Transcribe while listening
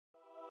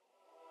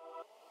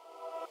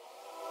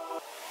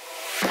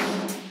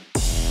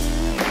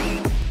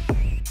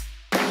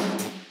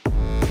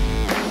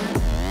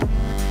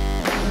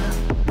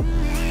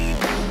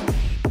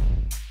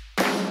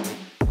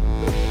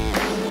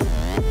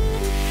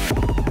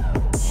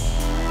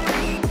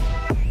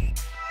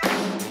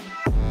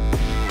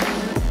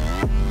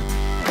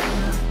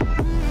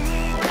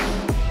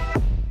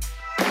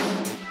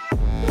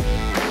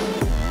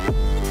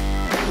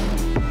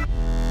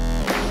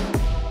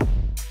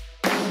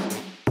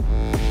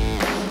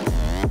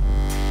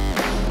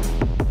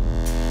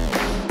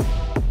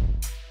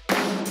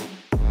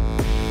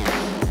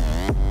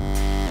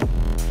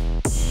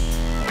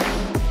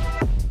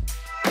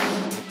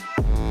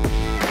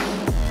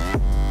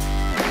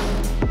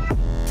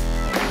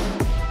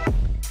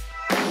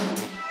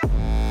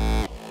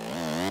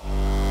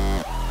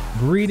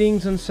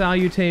Greetings and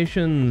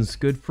salutations,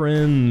 good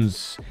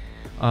friends.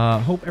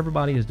 Hope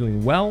everybody is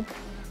doing well.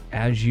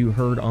 As you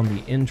heard on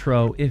the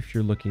intro, if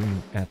you're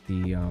looking at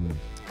the,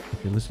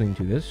 if you're listening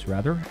to this,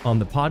 rather, on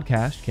the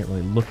podcast, can't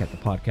really look at the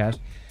podcast,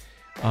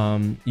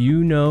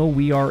 you know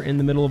we are in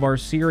the middle of our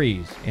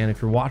series. And if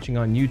you're watching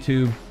on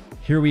YouTube,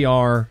 here we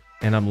are,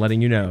 and I'm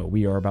letting you know,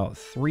 we are about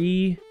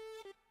 3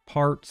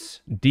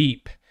 parts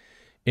deep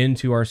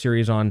into our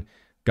series on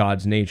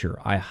God's nature.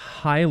 I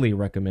highly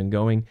recommend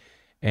going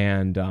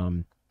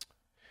and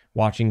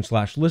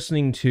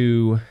watching/listening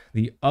to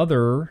the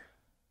other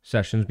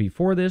sessions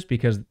before this,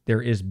 because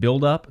there is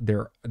build-up,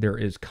 there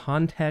is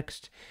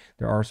context,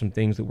 there are some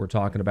things that we're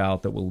talking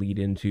about that will lead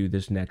into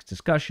this next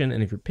discussion.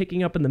 And if you're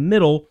picking up in the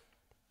middle,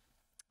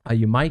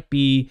 you might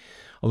be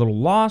a little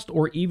lost,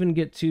 or even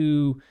get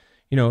to,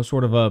 you know,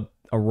 sort of a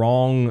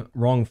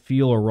wrong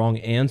feel or wrong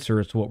answer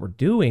as to what we're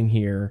doing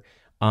here.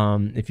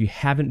 If you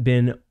haven't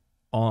been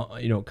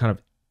kind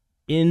of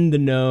in the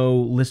know,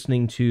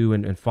 listening to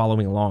and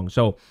following along.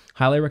 So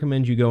highly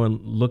recommend you go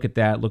and look at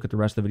that, look at the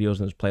rest of the videos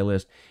in this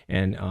playlist,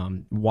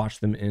 and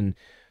watch them in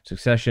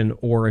succession.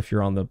 Or if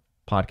you're on the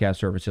podcast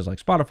services like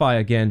Spotify,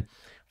 again,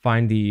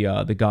 find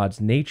the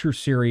God's Nature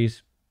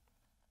series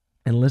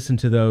and listen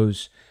to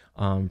those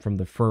from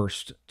the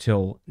first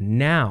till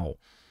now.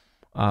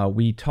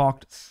 We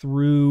talked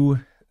through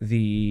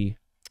the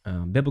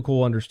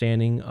biblical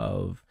understanding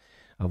of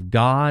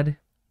God,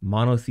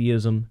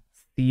 monotheism,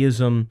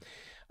 theism,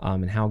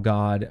 and how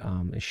God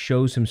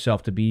shows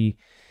himself to be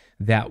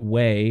that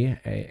way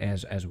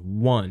as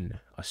one,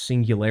 a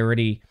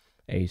singularity,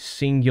 a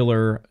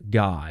singular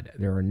God.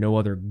 There are no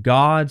other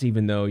gods,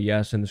 even though,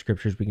 yes, in the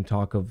scriptures we can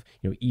talk of,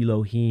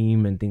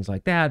 Elohim and things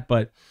like that,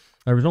 but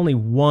there was only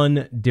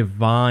one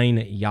divine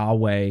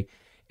Yahweh,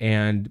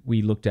 and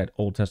we looked at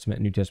Old Testament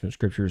and New Testament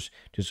scriptures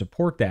to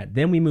support that.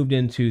 Then we moved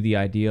into the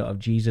idea of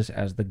Jesus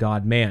as the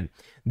God-man.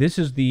 This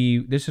is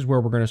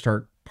where we're going to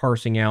start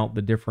parsing out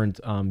the different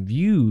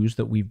views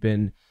that we've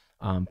been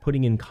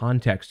putting in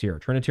context here: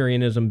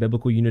 Trinitarianism,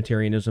 biblical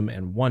Unitarianism,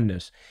 and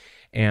oneness.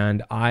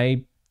 And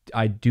I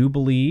do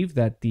believe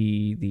that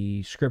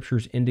the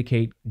scriptures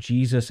indicate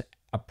Jesus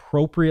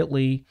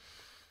appropriately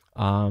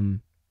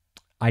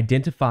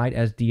identified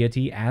as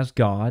deity, as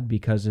God,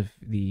 because of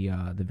the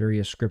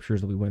various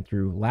scriptures that we went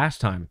through last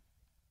time.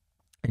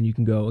 And you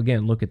can go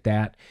again, look at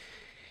that.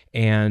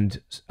 And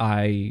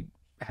I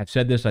have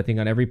said this, I think,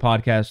 on every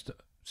podcast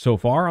so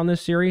far on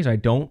this series. I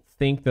don't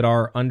think that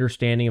our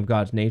understanding of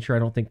God's nature, I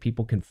don't think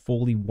people can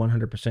fully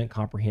 100%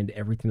 comprehend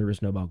everything there is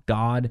to know about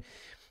God,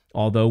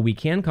 although we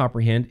can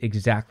comprehend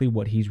exactly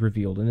what he's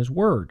revealed in his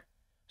word.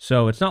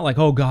 So it's not like,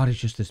 oh, God is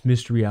just this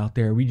mystery out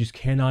there we just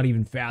cannot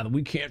even fathom.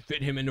 We can't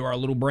fit him into our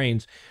little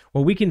brains.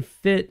 Well, we can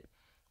fit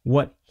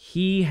what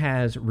he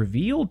has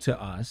revealed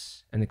to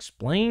us and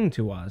explained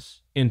to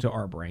us into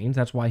our brains.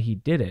 That's why he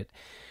did it.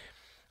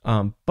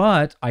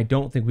 But I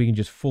don't think we can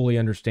just fully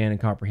understand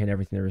and comprehend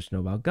everything there is to know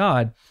about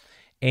God.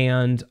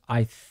 And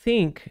I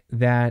think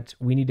that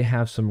we need to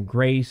have some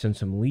grace and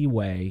some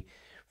leeway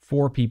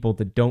for people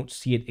that don't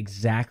see it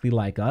exactly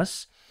like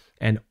us,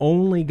 and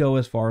only go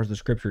as far as the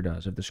scripture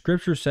does. If the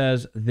scripture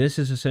says this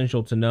is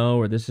essential to know,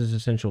 or this is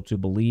essential to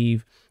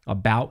believe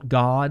about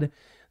God,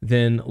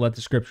 then let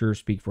the scripture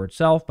speak for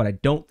itself. But I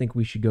don't think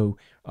we should go,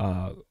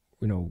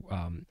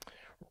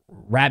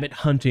 rabbit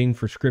hunting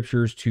for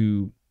scriptures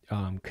to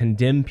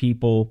condemn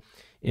people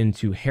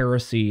into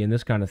heresy and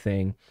this kind of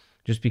thing,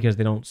 just because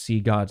they don't see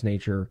God's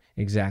nature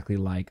exactly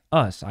like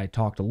us. I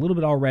talked a little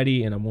bit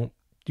already, and I won't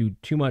do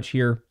too much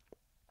here.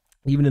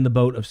 Even in the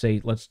boat of, say,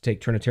 let's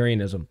take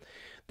Trinitarianism,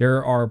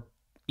 there are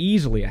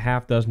easily a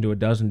half dozen to a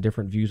dozen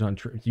different views on.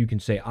 You can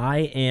say, I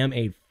am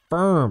a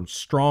firm,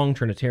 strong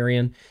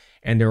Trinitarian,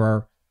 and there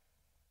are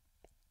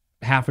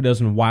half a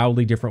dozen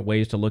wildly different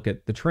ways to look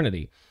at the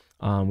Trinity.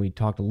 We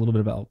talked a little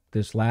bit about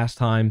this last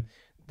time.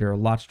 There are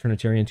lots of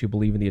Trinitarians who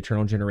believe in the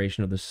eternal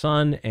generation of the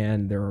Son,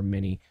 and there are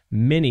many,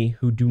 many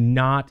who do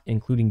not,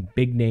 including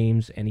big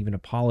names and even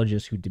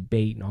apologists who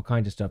debate and all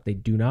kinds of stuff. They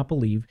do not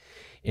believe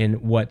in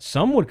what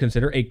some would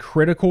consider a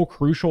critical,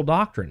 crucial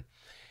doctrine.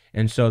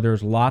 And so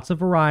there's lots of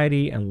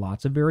variety and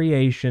lots of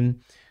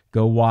variation.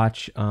 Go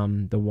watch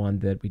the one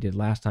that we did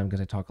last time, because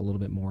I talk a little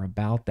bit more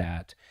about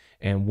that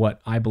and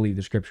what I believe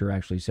the scripture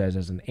actually says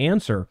as an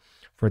answer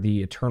for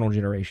the eternal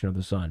generation of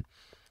the Son.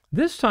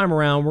 This time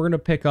around, we're going to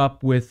pick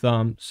up with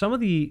some of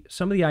the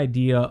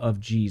idea of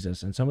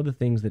Jesus and some of the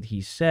things that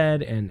he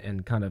said,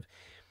 and kind of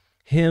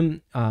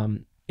him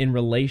in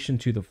relation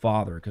to the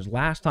Father. Because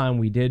last time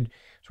we did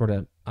sort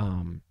of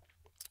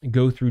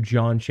go through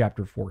John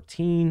chapter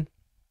 14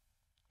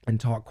 and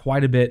talk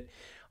quite a bit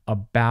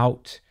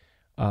about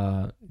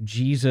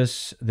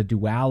Jesus, the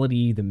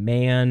duality, the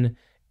man,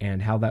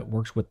 and how that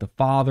works with the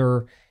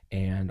Father,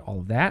 and all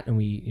of that. And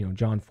we,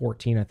 John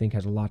 14, I think,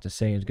 has a lot to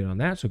say and is good on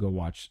that. So go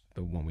watch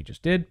the one we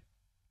just did.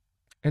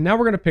 And now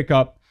we're going to pick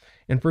up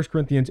in 1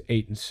 Corinthians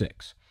 8 and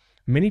 6.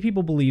 Many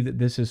people believe that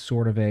this is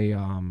sort of a,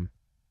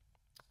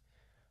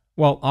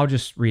 well, I'll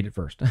just read it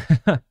first.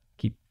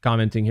 keep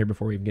commenting here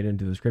before we even get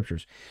into the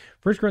scriptures.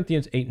 1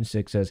 Corinthians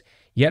 8:6 says,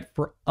 "Yet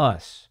for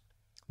us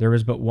there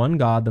is but one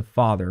God, the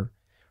Father,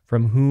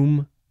 from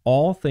whom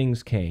all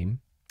things came,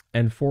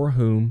 and for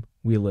whom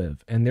we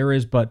live. And there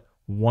is but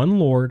one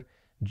Lord,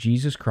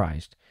 Jesus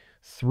Christ,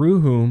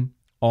 through whom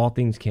all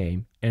things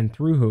came, and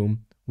through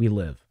whom we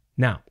live."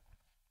 Now,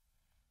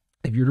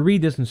 if you were to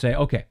read this and say,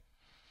 okay,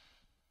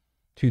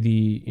 to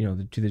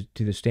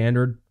the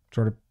standard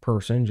sort of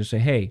person, just say,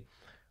 hey,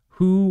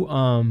 who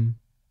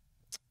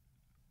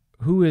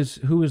is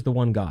the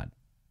one God?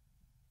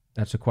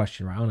 That's a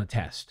question, right? On a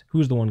test. Who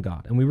is the one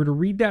God? And we were to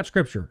read that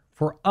scripture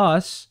for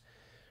us,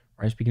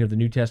 right? Speaking of the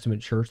New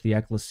Testament church, the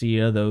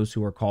ecclesia, those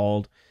who are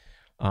called,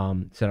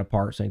 set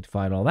apart,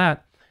 sanctified, all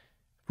that.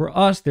 For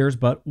us, there's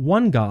but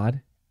one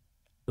God,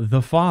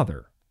 the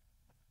Father,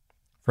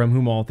 from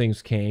whom all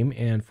things came,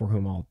 and for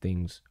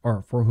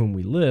whom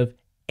we live.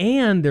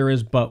 And there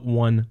is but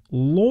one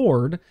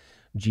Lord,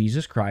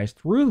 Jesus Christ,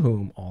 through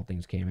whom all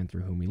things came and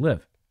through whom we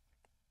live.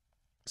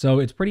 So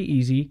it's pretty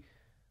easy.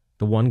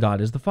 The one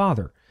God is the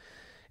Father.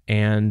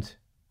 And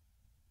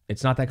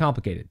it's not that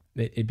complicated.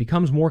 It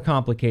becomes more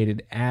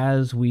complicated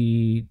as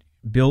we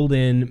build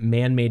in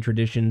man-made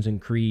traditions and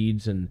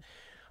creeds and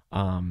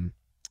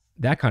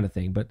that kind of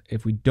thing. But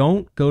if we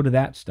don't go to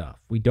that stuff,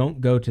 we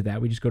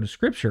just go to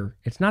Scripture,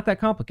 it's not that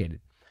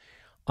complicated.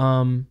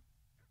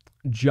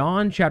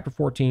 John chapter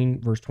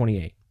 14, verse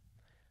 28.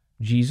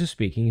 Jesus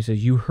speaking, he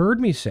says, "You heard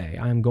me say,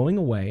 I am going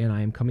away and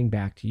I am coming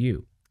back to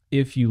you.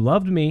 If you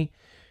loved me,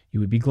 you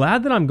would be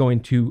glad that I'm going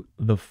to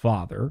the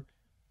Father,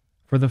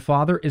 for the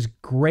Father is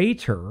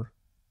greater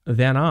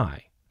than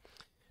I."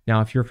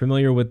 Now, if you're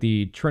familiar with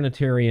the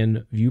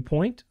Trinitarian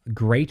viewpoint,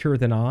 greater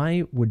than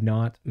I would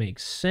not make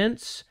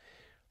sense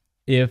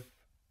if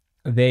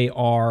they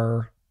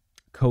are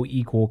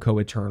co-equal,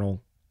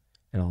 co-eternal,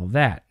 and all of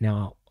that.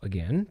 Now,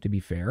 again, to be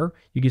fair,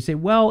 you could say,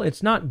 well,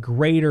 it's not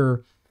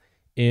greater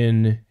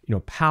in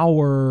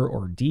power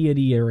or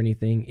deity or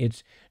anything.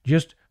 It's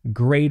just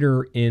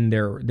greater in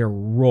their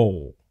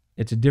role.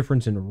 It's a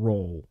difference in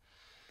role.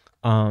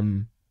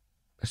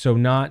 So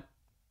not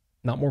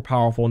more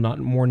powerful, not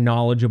more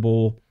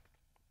knowledgeable,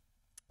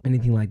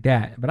 anything like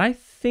that. But I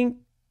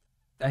think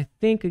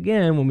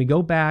again, when we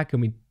go back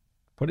and we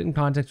put it in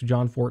context of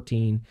John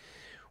 14,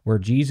 where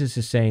Jesus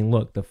is saying,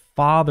 look, the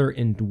Father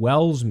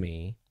indwells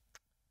me,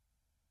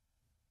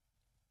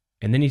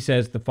 and then he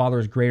says the Father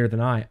is greater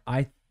than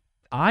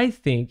I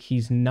think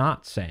he's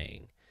not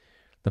saying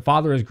the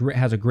Father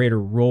has a greater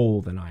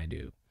role than I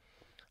do.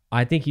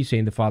 I think he's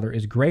saying the Father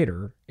is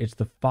greater. It's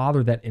the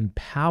Father that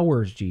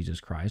empowers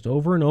Jesus Christ.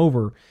 Over and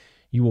over,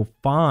 you will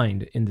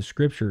find in the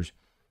Scriptures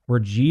where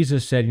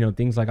Jesus said,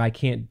 things like,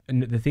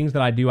 the things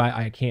that I do,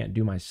 I can't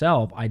do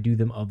myself. I do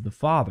them of the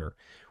Father.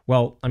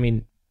 Well, I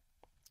mean,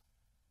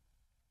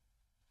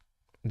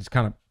 it's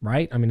kind of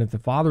right. I mean, if the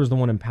Father is the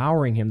one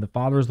empowering him, the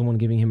Father is the one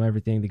giving him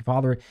everything, the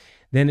Father,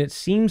 then it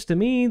seems to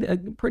me a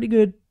pretty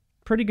good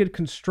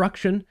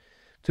construction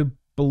to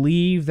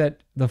believe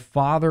that the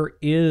Father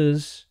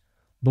is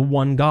the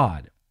one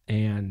God.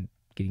 And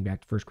getting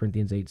back to 1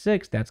 Corinthians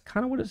 8:6, that's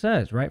kind of what it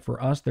says, right?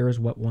 For us, there is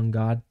what one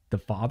God, the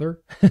Father.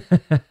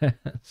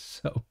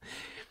 So,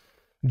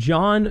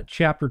 John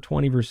chapter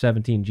 20, verse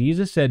 17,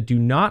 Jesus said, "Do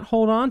not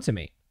hold on to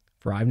me,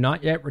 for I have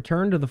not yet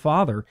returned to the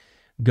Father.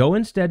 Go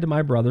instead to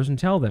my brothers and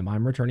tell them,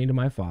 I'm returning to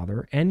my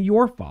Father and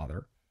your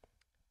Father."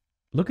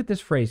 Look at this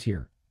phrase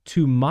here,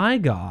 "to my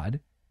God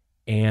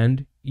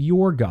and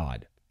your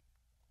God."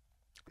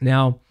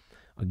 Now,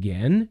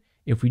 again,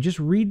 if we just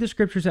read the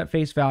Scriptures at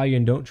face value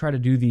and don't try to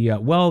do the,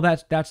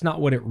 that's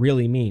not what it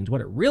really means. What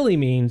it really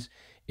means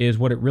is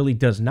what it really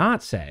does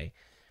not say.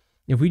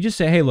 If we just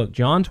say, hey, look,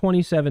 John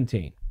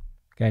 20:17,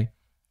 okay,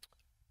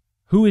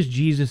 who is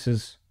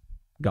Jesus's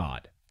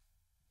God?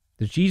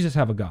 Does Jesus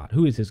have a God?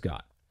 Who is his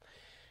God?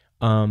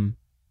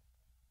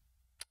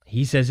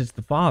 He says it's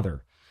the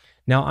Father.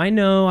 Now, I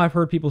know I've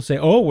heard people say,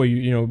 oh, well, do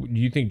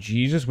you think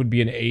Jesus would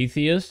be an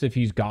atheist if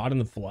he's God in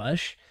the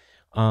flesh?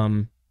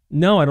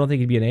 No, I don't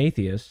think he'd be an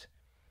atheist.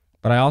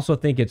 But I also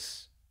think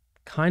it's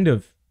kind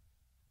of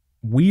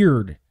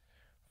weird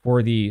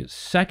for the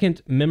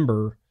second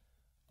member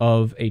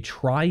of a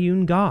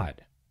triune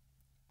God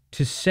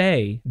to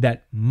say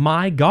that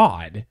my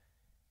God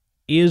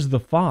is the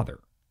Father.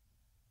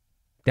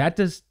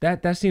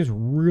 That seems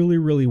really,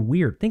 really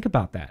weird. Think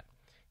about that.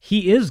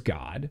 He is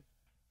God,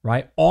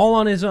 right? All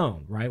on his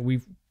own, right?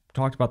 We've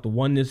talked about the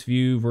oneness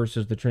view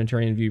versus the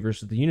Trinitarian view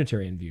versus the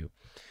Unitarian view.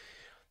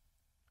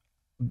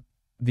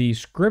 The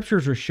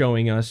Scriptures are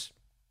showing us,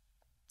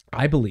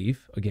 I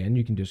believe, again,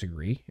 you can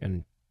disagree,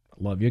 and I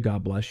love you,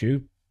 God bless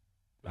you.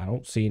 I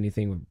don't see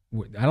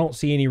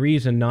any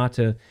reason not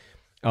to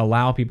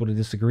allow people to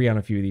disagree on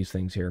a few of these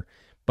things here.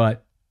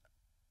 But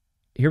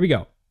here we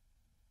go.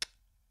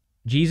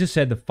 Jesus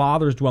said, the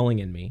Father is dwelling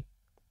in me,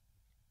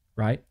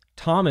 right?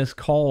 Thomas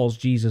calls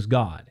Jesus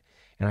God.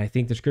 And I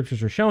think the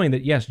Scriptures are showing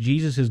that, yes,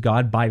 Jesus is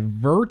God by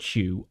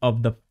virtue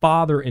of the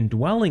Father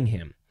indwelling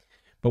him.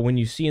 But when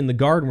you see in the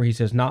garden where he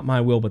says, not my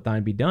will, but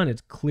thine be done,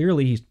 it's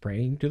clearly he's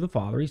praying to the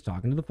Father. He's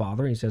talking to the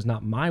Father. And he says,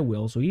 not my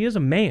will. So he is a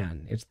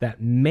man. It's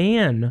that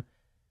man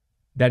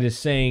that is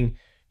saying,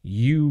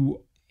 he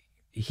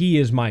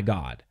is my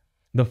God.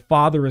 The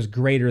Father is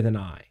greater than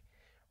I,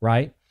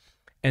 right?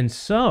 And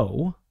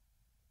so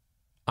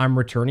I'm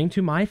returning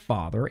to my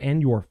Father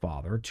and your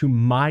Father, to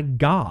my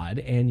God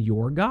and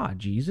your God.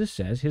 Jesus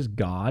says his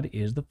God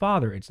is the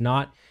Father. It's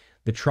not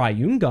the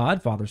triune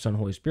God, Father, Son,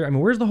 Holy Spirit. I mean,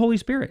 where's the Holy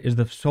Spirit? Is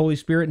the Holy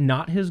Spirit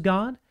not his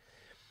God?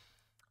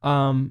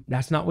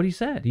 That's not what he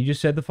said. He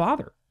just said the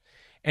Father.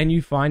 And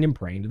you find him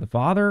praying to the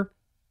Father.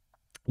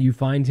 You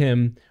find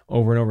him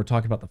over and over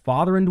talking about the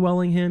Father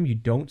indwelling him. You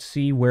don't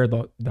see where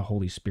the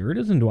Holy Spirit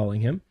is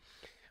indwelling him.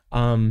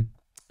 And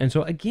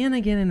so again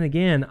and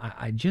again,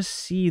 I just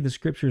see the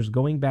scriptures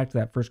going back to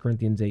that 1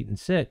 Corinthians 8 and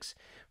 6.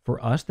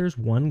 For us, there's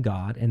one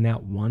God, and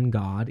that one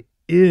God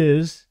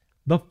is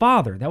the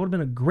Father. That would have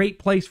been a great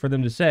place for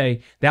them to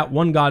say that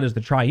one God is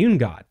the triune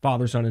God,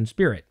 Father, Son, and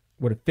Spirit.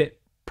 Would have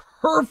fit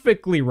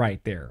perfectly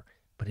right there,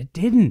 but it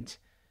didn't.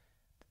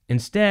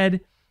 Instead,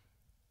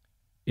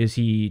 is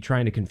he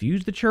trying to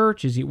confuse the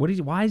church?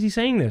 Why is he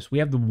saying this? We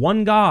have the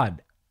one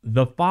God,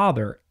 the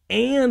Father,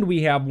 and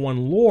we have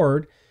one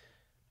Lord,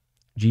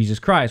 Jesus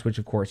Christ, which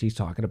of course he's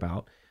talking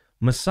about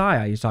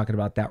Messiah. He's talking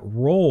about that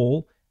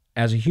role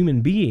as a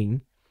human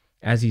being,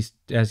 as he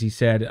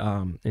said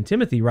in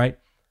Timothy, right?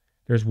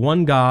 There's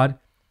one God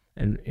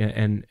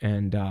and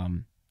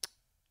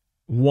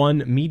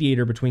one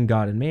mediator between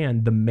God and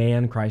man, the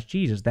man Christ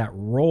Jesus, that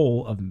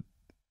role of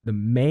the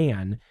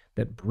man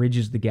that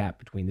bridges the gap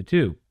between the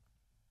two.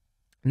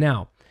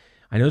 Now,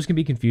 I know this can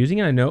be confusing,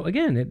 and I know,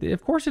 again,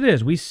 of course it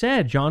is. We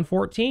said John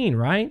 14,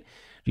 right?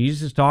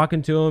 Jesus is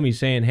talking to him. He's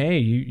saying, hey,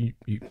 you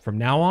from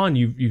now on,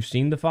 you've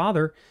seen the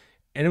Father.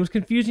 And it was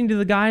confusing to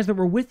the guys that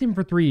were with him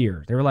for 3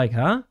 years. They were like,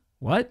 huh?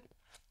 What?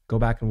 Go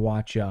back and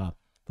watch the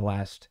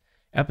last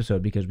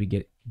episode because we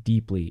get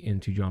deeply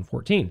into John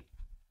 14.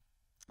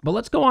 But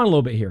let's go on a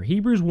little bit here.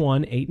 Hebrews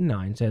 1, 8 and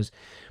 9 says,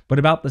 but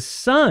about the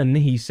Son,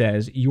 he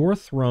says, your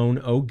throne,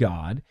 O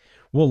God,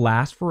 will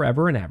last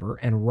forever and ever,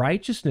 and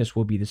righteousness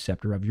will be the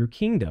scepter of your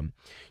kingdom.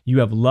 You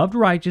have loved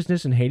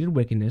righteousness and hated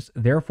wickedness.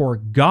 Therefore,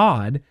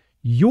 God,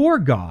 your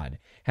God,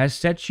 has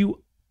set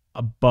you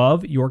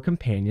above your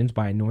companions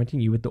by anointing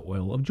you with the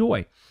oil of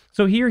joy.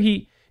 So here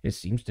it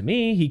seems to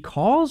me, he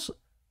calls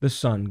the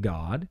Son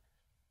God,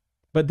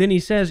 but then he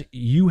says,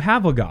 you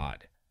have a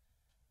God.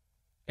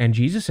 And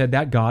Jesus said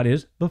that God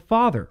is the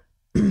Father.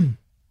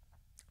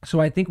 So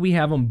I think we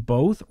have them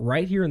both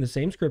right here in the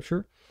same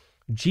scripture.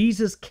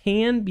 Jesus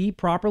can be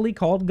properly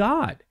called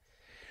God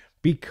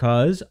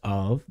because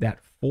of that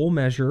full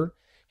measure.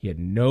 He had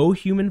no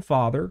human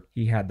father.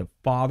 He had the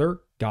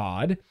Father,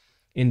 God,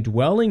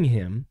 indwelling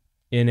him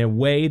in a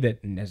way that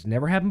has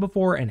never happened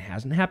before and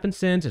hasn't happened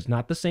since. It's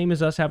not the same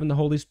as us having the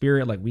Holy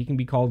Spirit, like we can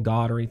be called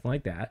God or anything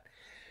like that.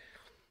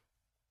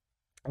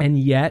 And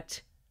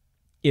yet,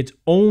 it's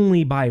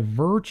only by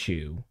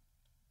virtue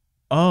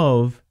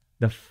of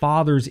the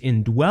Father's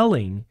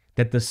indwelling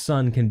that the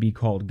Son can be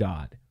called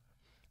God.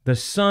 The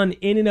Son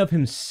in and of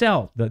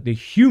himself, the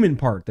human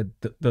part,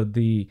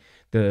 the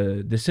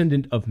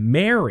descendant of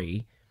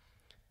Mary,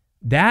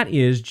 that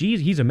is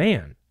Jesus. He's a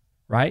man,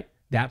 right?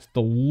 That's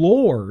the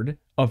Lord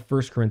of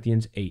 1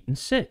 Corinthians 8 and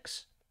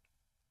 6.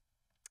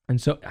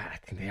 And so I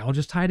think they all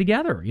just tie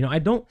together.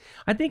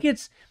 I think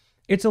it's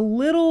a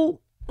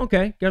little,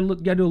 okay, got to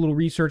do a little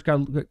research,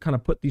 got to kind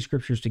of put these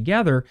scriptures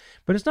together,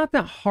 but it's not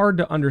that hard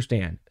to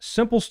understand.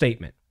 Simple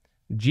statement.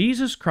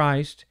 Jesus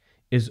Christ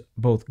is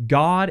both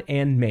God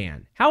and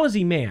man. How is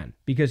he man?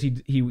 Because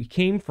he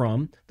came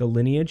from the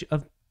lineage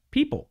of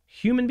people,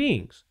 human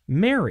beings,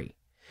 Mary.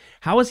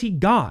 How is he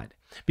God?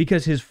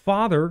 Because his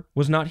father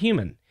was not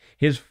human.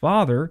 His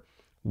father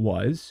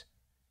was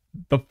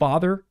the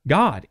Father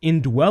God,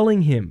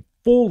 indwelling him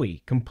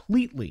fully,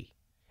 completely.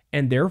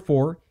 And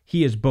therefore,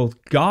 he is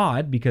both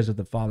God because of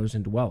the Father's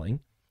indwelling,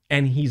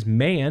 and he's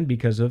man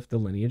because of the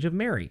lineage of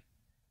Mary.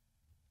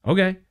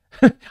 Okay.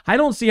 I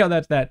don't see how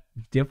that's that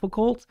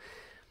difficult,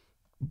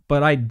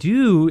 but I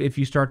do if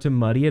you start to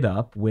muddy it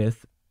up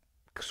with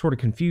sort of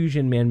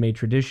confusion, man-made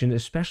tradition,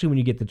 especially when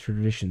you get the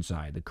tradition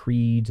side, the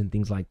creeds and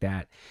things like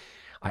that.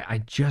 I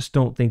just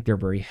don't think they're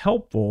very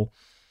helpful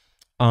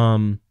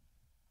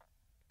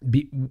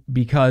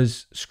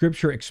because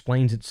Scripture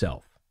explains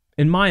itself,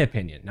 in my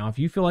opinion. Now, if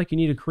you feel like you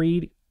need a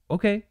creed,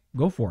 okay,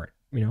 go for it.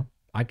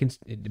 I can,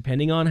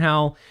 depending on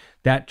how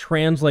that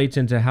translates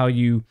into how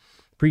you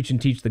preach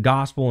and teach the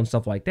gospel and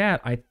stuff like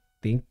that, I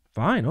think,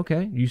 fine,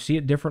 okay, you see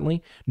it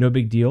differently, no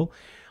big deal.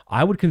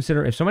 I would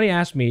consider, if somebody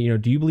asked me,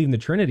 do you believe in the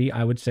Trinity?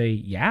 I would say,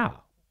 yeah.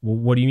 Well,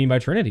 what do you mean by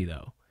Trinity,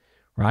 though?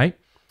 Right?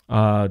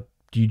 Do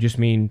you just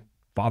mean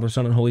Father,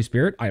 Son, and Holy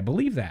Spirit? I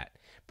believe that.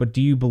 But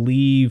do you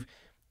believe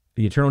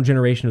the eternal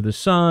generation of the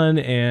Son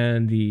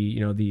and the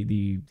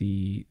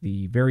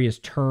various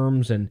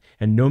terms and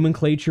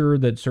nomenclature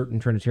that certain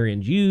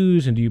Trinitarians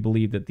use? And do you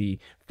believe that the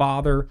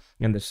Father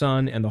and the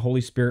Son and the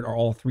Holy Spirit are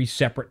all three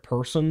separate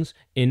persons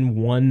in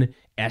one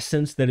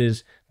essence that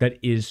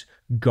is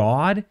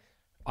God?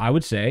 I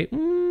would say,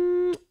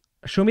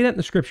 show me that in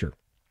the scripture.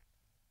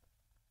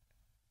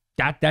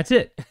 That's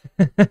it.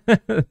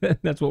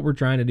 That's what we're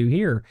trying to do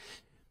here.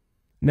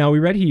 Now, we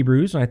read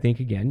Hebrews, and I think,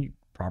 again,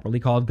 properly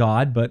called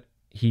God, but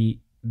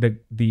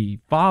the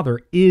Father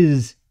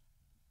is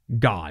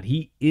God.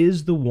 He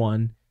is the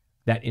one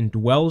that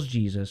indwells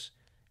Jesus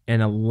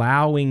and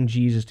allowing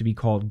Jesus to be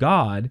called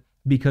God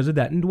because of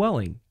that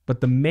indwelling.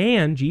 But the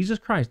man, Jesus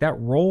Christ, that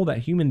role, that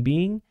human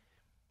being,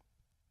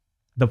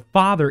 the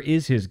Father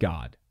is his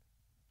God,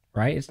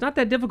 right? It's not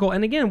that difficult.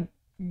 And again,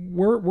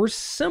 we're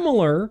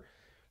similar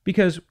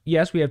because,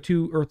 yes, we have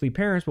two earthly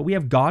parents, but we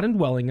have God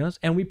indwelling us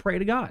and we pray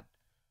to God.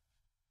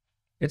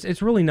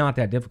 It's really not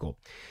that difficult.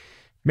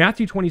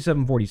 Matthew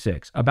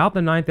 27:46. About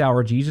the ninth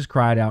hour, Jesus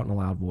cried out in a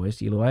loud voice,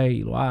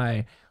 Eloi,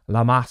 Eloi,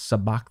 lama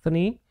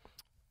sabachthani,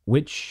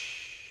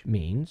 which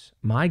means,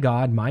 my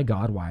God,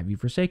 why have you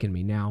forsaken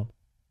me? Now,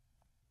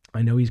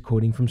 I know he's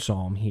quoting from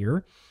Psalm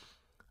here,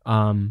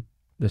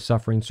 the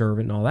suffering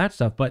servant and all that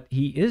stuff, but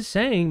he is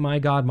saying, my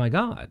God, my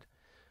God.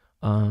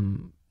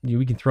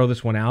 We can throw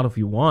this one out if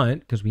you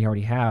want, because we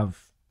already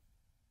have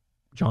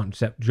John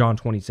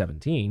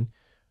 20:17.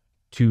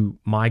 To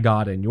my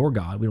God and your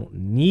God. We don't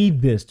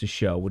need this to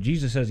show. Well,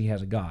 Jesus says he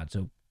has a God,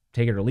 so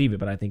take it or leave it,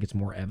 but I think it's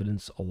more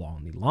evidence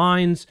along the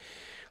lines.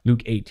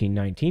 Luke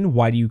 18:19,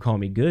 why do you call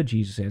me good?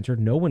 Jesus answered,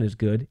 no one is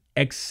good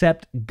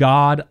except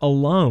God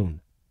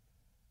alone.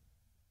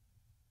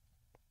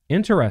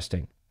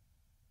 Interesting.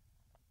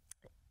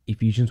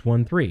 Ephesians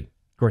 1:3.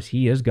 Of course,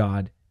 he is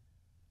God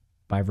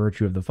by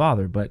virtue of the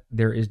Father, but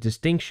there is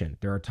distinction.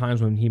 There are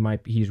times when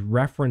he's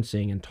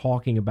referencing and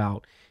talking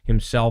about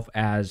himself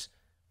as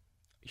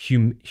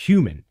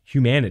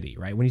humanity,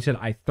 right? When he said,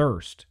 I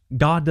thirst,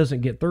 God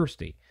doesn't get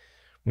thirsty.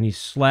 When he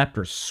slept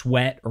or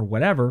sweat or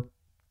whatever,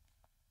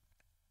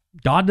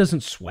 God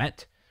doesn't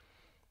sweat.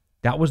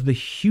 That was the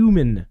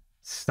human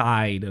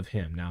side of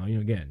him. Now,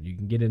 again, you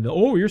can get into,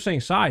 you're saying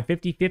side,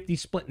 50-50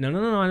 split. No,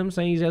 I'm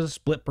saying he has a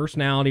split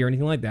personality or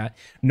anything like that.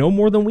 No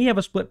more than we have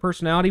a split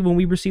personality when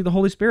we receive the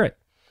Holy Spirit.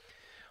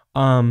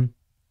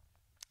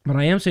 But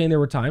I am saying there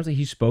were times that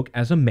he spoke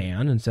as a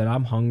man and said,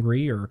 I'm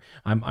hungry or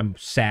I'm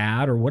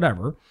sad or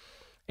whatever.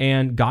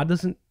 And God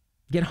doesn't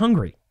get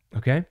hungry,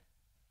 okay?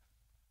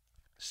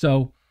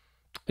 So,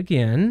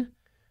 again,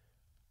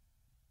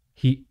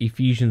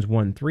 Ephesians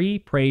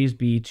 1:3, praise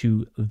be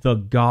to the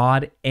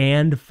God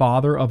and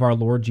Father of our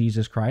Lord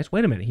Jesus Christ.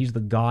 Wait a minute, he's the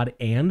God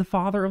and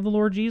Father of the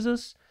Lord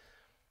Jesus?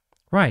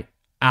 Right,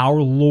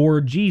 our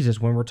Lord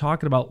Jesus. When we're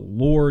talking about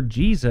Lord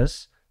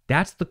Jesus,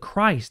 that's the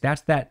Christ.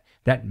 That's that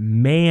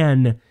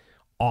man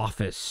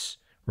office,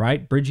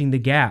 right? Bridging the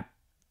gap,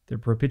 the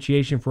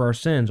propitiation for our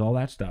sins, all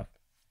that stuff.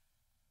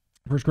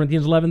 1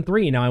 Corinthians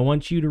 11:3. Now I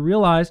want you to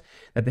realize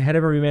that the head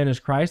of every man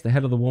is Christ, the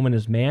head of the woman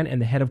is man, and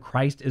the head of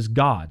Christ is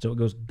God. So it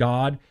goes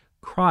God,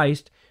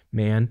 Christ,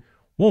 man,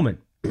 woman.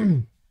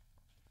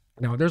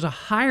 Now there's a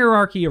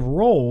hierarchy of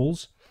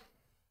roles,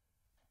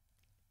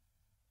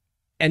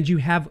 and you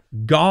have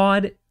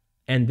God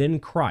and then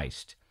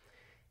Christ.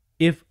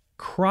 If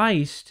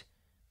Christ,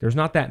 there's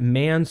not that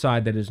man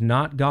side that is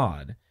not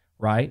God,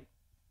 right?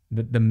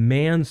 The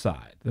man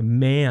side, the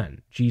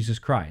man, Jesus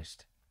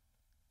Christ.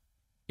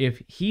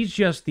 If he's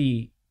just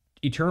the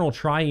eternal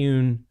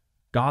triune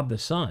God the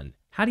Son,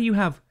 how do you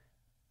have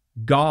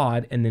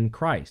God and then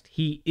Christ?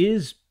 He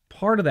is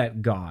part of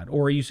that God.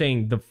 Or are you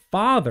saying the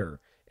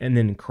Father and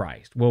then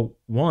Christ? Well,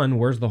 one,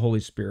 where's the Holy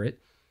Spirit?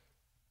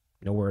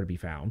 Nowhere to be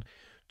found.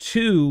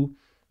 Two,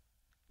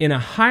 in a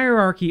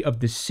hierarchy of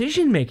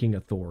decision-making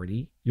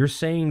authority, you're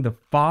saying the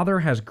Father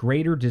has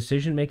greater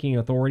decision-making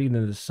authority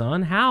than the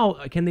Son? How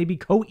can they be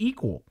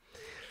co-equal?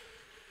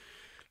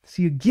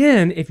 See,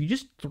 again, if you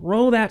just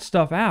throw that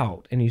stuff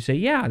out and you say,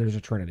 yeah, there's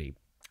a Trinity,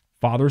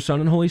 Father,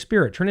 Son, and Holy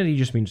Spirit. Trinity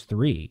just means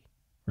three,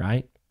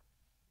 right?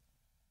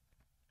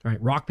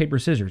 Right, rock, paper,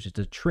 scissors. It's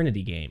a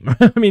Trinity game.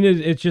 I mean,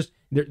 it's just,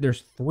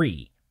 there's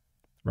three,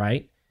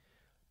 right?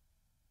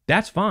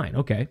 That's fine.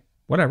 Okay,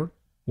 whatever.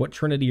 What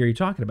Trinity are you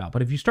talking about?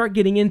 But if you start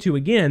getting into,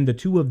 again, the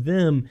two of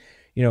them,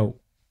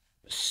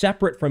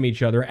 separate from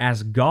each other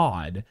as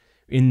God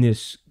in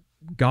this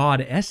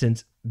God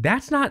essence,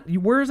 that's not,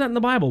 where is that in the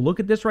Bible? Look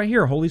at this right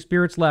here. Holy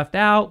Spirit's left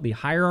out. The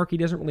hierarchy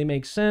doesn't really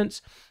make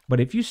sense. But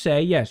if you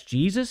say, yes,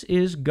 Jesus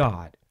is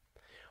God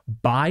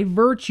by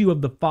virtue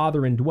of the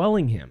Father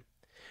indwelling him,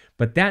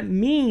 but that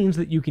means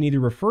that you can either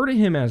refer to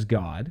him as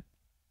God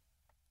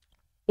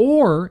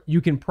or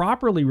you can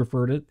properly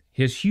refer to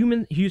his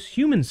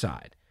human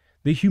side,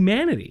 the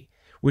humanity,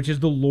 which is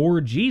the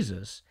Lord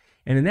Jesus.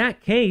 And in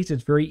that case,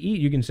 it's very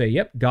easy. You can say,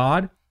 yep,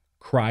 God,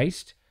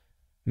 Christ,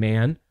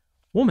 man,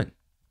 woman.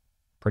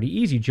 Pretty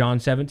easy. John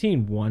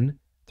 17,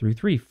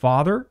 1-3.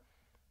 Father,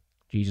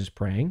 Jesus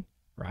praying,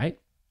 right?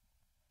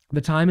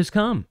 The time has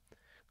come.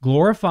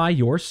 Glorify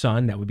your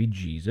Son, that would be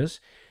Jesus,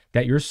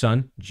 that your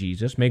Son,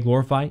 Jesus, may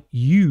glorify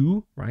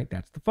you, right?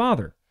 That's the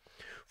Father.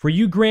 For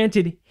you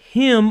granted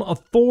him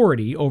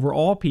authority over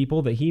all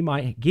people that he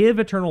might give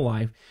eternal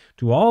life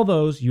to all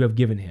those you have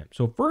given him.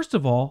 So first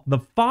of all, the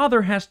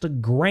Father has to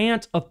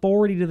grant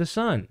authority to the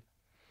Son.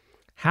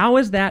 How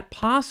is that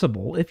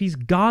possible if he's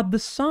God the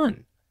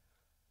Son?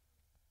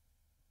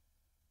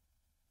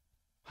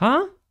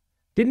 Huh?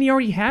 Didn't he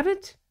already have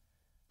it?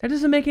 That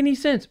doesn't make any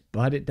sense,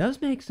 but it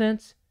does make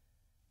sense.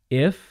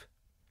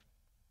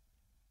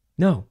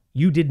 No,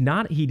 he did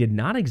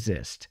not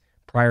exist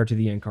prior to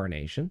the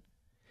incarnation.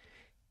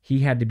 He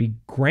had to be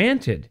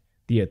granted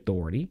the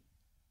authority,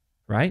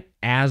 right,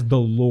 as the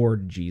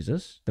Lord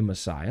Jesus, the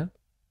Messiah.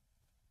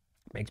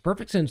 Makes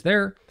perfect sense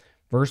there.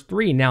 Verse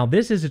 3, now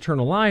this is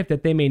eternal life,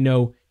 that they may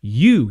know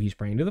you, he's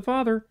praying to the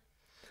Father,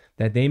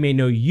 that they may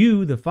know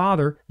you, the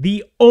Father,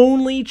 the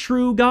only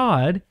true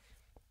God,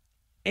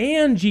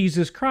 and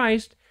Jesus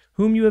Christ,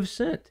 whom you have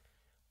sent.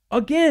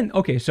 Again,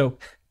 okay, so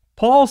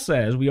Paul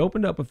says, we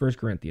opened up with 1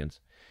 Corinthians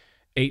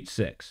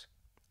 8:6.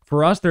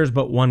 For us, there's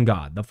but one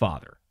God, the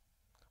Father.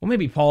 Well,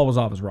 maybe Paul was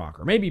off his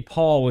rocker. Maybe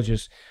Paul was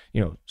just,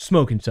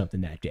 smoking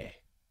something that day.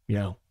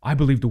 I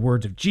believe the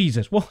words of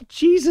Jesus. Well,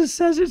 Jesus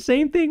says the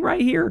same thing right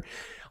here.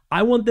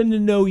 I want them to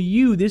know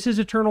you. This is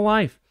eternal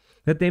life,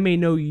 that they may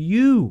know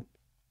you,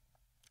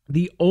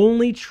 the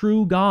only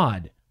true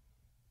God.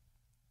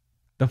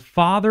 The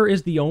Father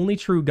is the only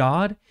true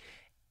God,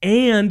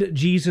 and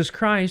Jesus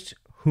Christ,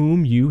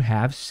 whom you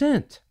have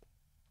sent.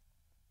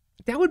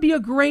 That would be a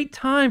great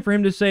time for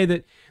him to say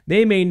that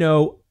they may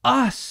know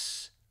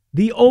us,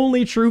 the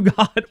only true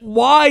God.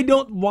 Why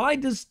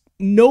does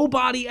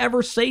nobody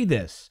ever say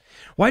this?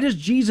 Why does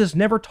Jesus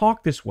never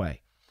talk this way?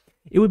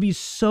 It would be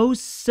so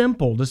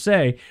simple to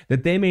say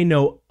that they may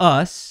know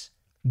us,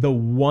 the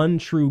one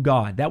true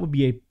God. That would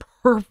be a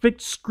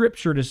perfect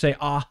scripture to say,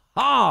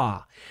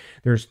 aha,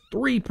 there's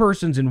three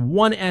persons in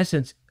one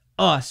essence,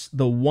 us,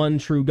 the one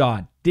true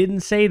God.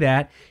 Didn't say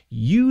that.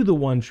 You, the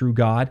one true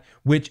God,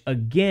 which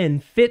again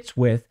fits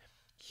with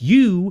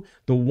you,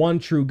 the one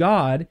true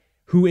God,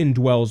 who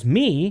indwells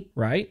me,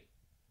 right?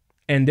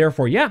 And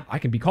therefore, yeah, I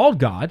can be called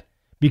God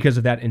because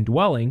of that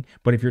indwelling.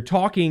 But if you're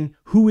talking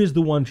who is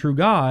the one true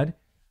God,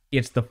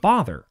 it's the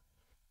Father.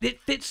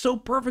 It fits so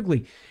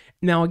perfectly.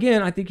 Now,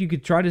 again, I think you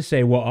could try to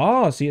say,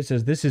 well, see, it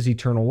says this is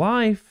eternal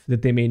life,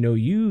 that they may know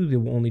you, the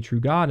only true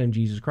God, and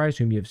Jesus Christ,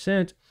 whom you have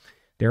sent.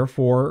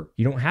 Therefore,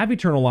 you don't have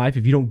eternal life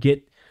if you don't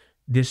get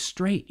this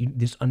straight,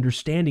 this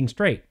understanding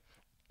straight.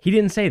 He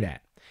didn't say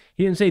that.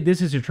 He didn't say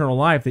this is eternal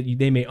life, that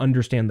they may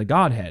understand the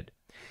Godhead.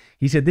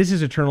 He said this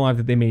is eternal life,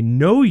 that they may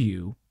know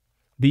you,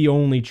 the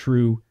only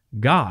true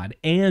God,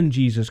 and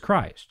Jesus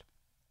Christ.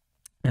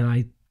 And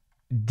I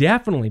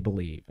definitely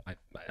believe, I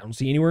don't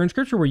see anywhere in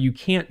Scripture where you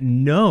can't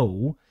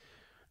know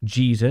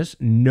Jesus,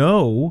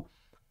 know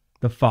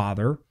the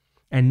Father,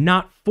 and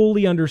not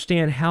fully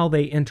understand how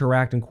they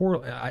interact and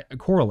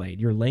correlate.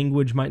 Your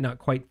language might not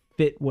quite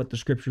fit what the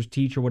Scriptures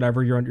teach or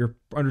whatever. Your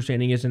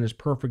understanding isn't as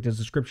perfect as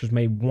the Scriptures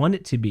may want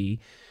it to be,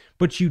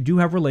 but you do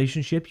have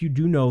relationship. You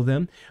do know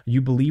them.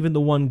 You believe in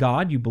the one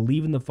God. You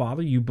believe in the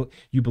Father. You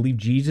believe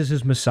Jesus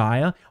is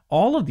Messiah.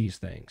 All of these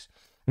things.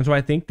 And so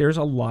I think there's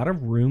a lot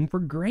of room for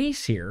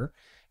grace here.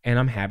 And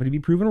I'm happy to be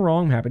proven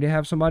wrong. I'm happy to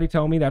have somebody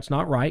tell me that's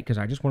not right, because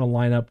I just want to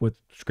line up with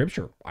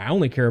Scripture. I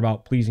only care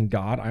about pleasing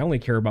God. I only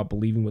care about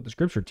believing what the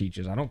Scripture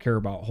teaches. I don't care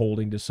about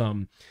holding to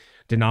some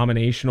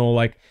denominational,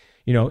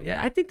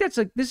 I think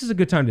this is a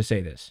good time to say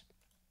this.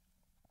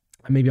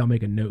 Maybe I'll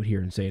make a note here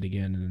and say it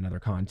again in another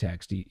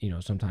context,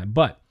 sometime.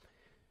 But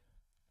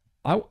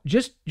I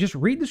just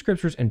read the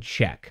Scriptures and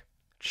check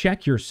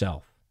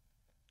yourself.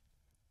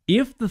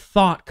 If the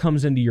thought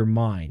comes into your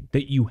mind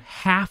that you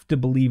have to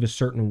believe a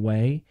certain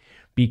way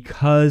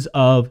because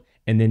of,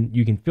 and then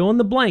you can fill in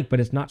the blank, but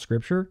it's not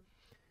Scripture.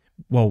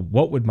 Well,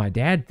 what would my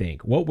dad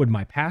think? What would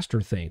my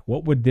pastor think?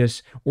 What would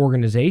this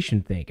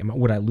organization think?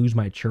 Would I lose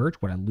my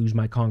church? Would I lose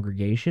my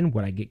congregation?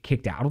 Would I get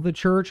kicked out of the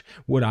church?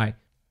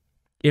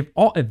 If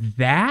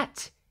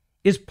that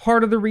is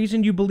part of the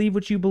reason you believe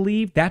what you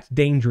believe, that's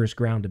dangerous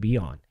ground to be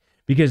on,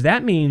 because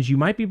that means you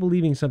might be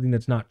believing something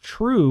that's not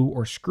true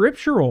or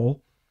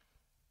scriptural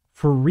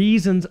for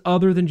reasons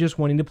other than just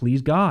wanting to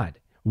please God,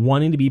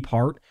 wanting to be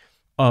part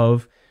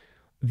of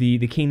the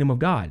kingdom of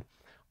God.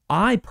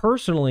 I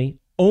personally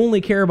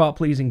only care about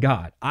pleasing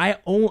God. I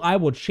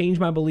will change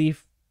my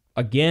belief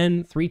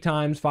again 3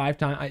 times, 5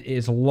 times,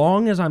 as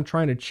long as I'm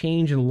trying to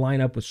change and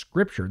line up with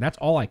Scripture. That's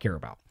all I care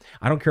about.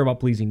 I don't care about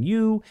pleasing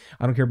you.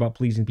 I don't care about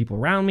pleasing people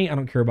around me. I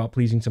don't care about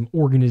pleasing some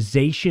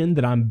organization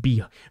that I'm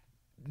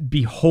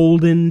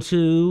beholden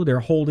to. They're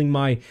holding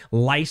my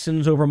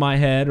license over my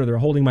head, or they're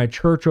holding my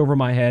church over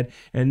my head.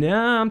 And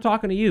now I'm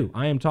talking to you.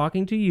 I am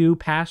talking to you,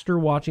 pastor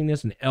watching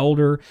this, an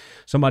elder,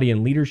 somebody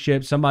in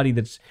leadership, somebody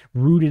that's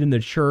rooted in the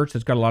church,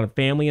 that's got a lot of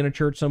family in a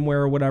church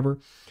somewhere or whatever.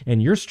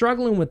 And you're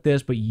struggling with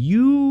this, but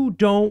you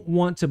don't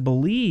want to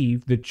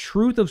believe the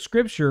truth of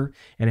Scripture,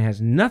 and it has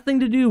nothing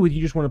to do with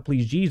you just want to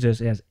please Jesus.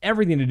 It has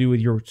everything to do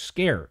with you're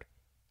scared.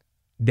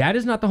 That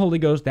is not the Holy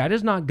Ghost. That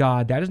is not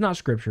God. That is not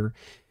Scripture.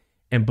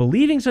 And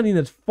believing something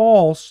that's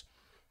false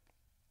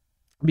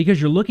because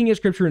you're looking at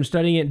Scripture and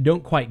studying it and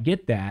don't quite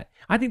get that,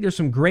 I think there's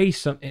some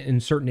grace in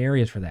certain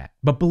areas for that.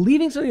 But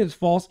believing something that's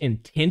false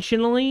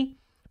intentionally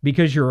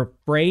because you're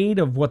afraid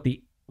of what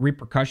the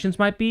repercussions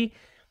might be,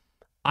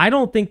 I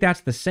don't think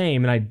that's the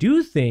same. And I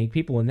do think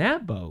people in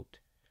that boat,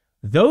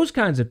 those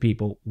kinds of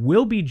people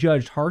will be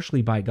judged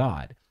harshly by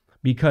God,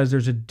 because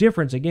there's a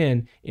difference,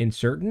 again, in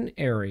certain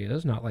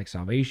areas, not like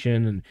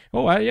salvation and,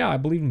 yeah, I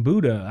believe in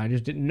Buddha, I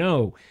just didn't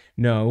know.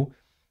 No,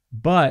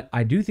 but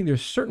I do think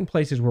there's certain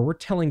places where we're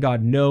telling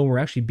God no, we're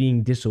actually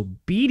being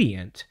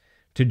disobedient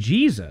to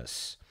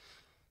Jesus.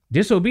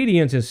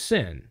 Disobedience is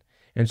sin.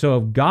 And so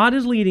if God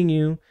is leading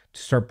you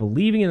to start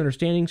believing and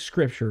understanding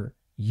Scripture,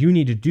 you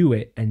need to do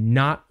it and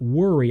not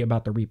worry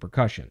about the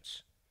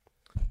repercussions.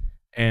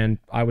 And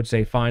I would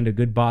say find a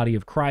good body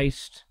of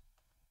Christ.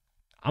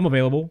 I'm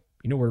available.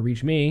 You know where to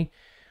reach me.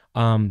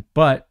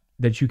 But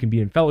that you can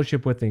be in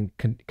fellowship with and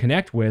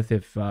connect with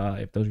if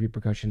those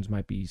repercussions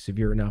might be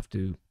severe enough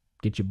to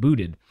get you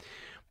booted.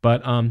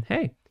 But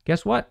hey,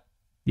 guess what?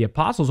 The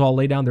apostles all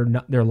lay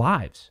down their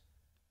lives.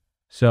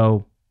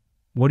 So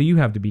what do you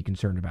have to be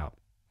concerned about?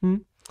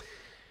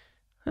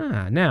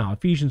 Now,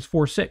 Ephesians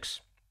 4:6.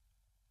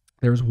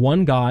 There's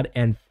one God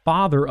and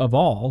Father of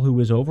all, who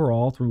is over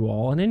all, through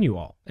all, and in you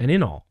all, and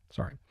in all.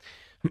 Sorry.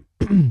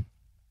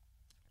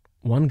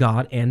 One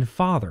God and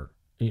Father.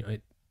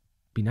 It'd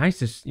be nice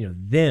to,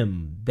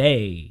 them,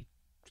 they.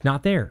 It's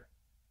not there.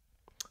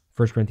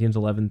 1 Corinthians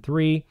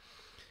 11:3.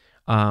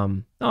 We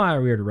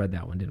already read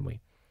that one, didn't we?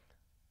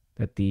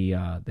 That the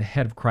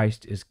head of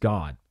Christ is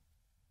God.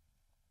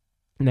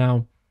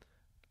 Now,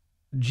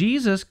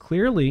 Jesus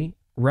clearly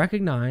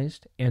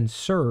recognized and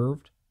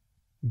served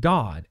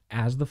God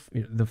as the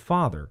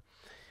Father.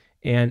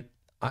 And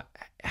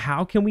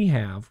how can we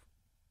have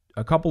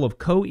a couple of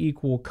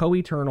co-equal,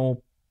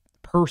 co-eternal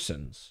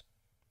persons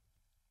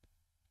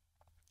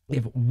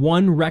if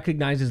one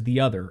recognizes the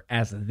other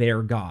as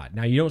their God?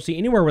 Now, you don't see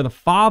anywhere where the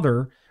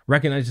Father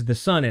recognizes the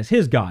Son as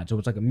his God. So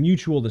it's like a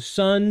mutual, the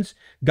Son's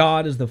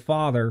God is the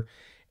Father,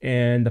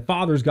 and the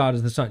Father's God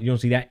is the Son. You don't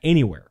see that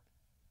anywhere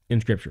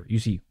in Scripture. You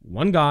see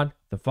one God,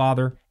 the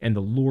Father, and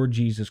the Lord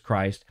Jesus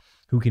Christ,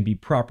 who can be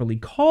properly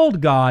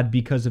called God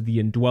because of the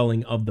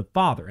indwelling of the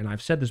Father. And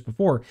I've said this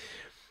before.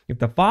 If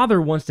the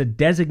Father wants to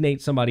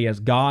designate somebody as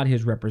God,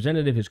 his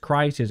representative, his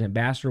Christ, his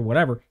ambassador,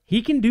 whatever,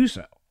 he can do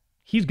so.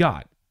 He's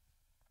God.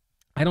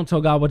 I don't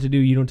tell God what to do.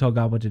 You don't tell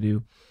God what to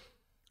do.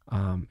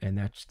 And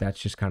that's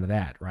just kind of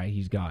that, right?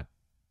 He's God.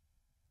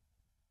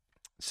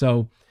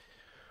 So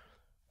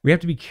we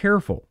have to be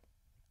careful,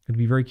 and to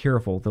be very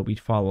careful that we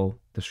follow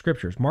the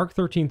Scriptures. Mark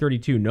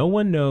 13:32, no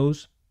one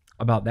knows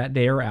about that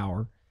day or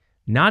hour,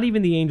 not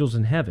even the angels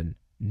in heaven,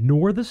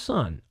 nor the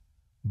Son,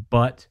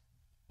 but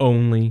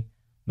only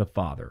the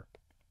Father.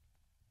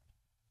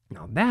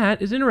 Now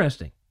that is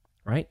interesting,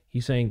 right?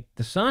 He's saying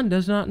the Son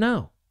does not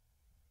know.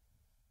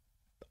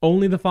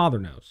 Only the Father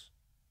knows.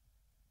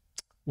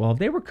 Well, if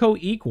they were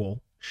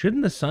co-equal,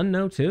 shouldn't the Son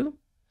know too?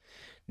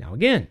 Now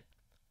again,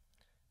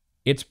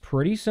 it's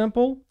pretty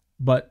simple,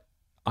 but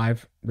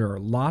there are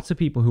lots of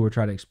people who are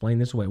trying to explain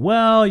this away.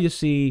 Well, you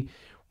see,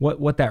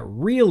 what that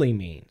really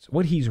means,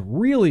 what he's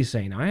really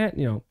saying.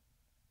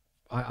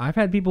 I've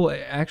had people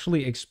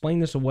actually explain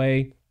this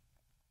away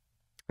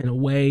in a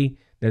way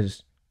that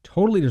is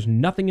totally, there's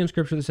nothing in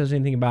Scripture that says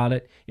anything about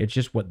it. It's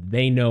just what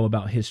they know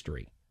about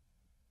history.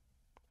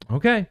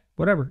 Okay,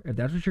 whatever, if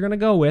that's what you're going to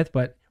go with.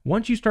 But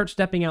once you start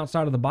stepping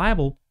outside of the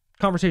Bible,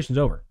 conversation's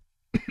over.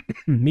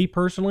 Me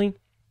personally,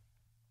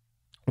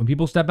 when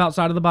people step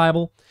outside of the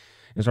Bible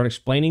and start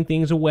explaining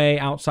things away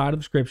outside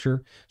of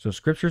Scripture, so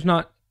Scripture's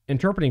not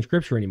interpreting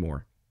Scripture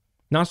anymore.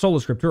 Not sola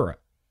scriptura.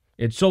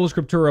 It's sola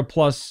scriptura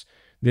plus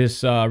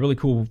this really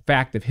cool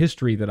fact of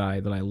history that I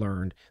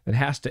learned that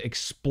has to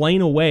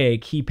explain away a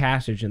key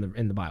passage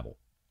in the Bible.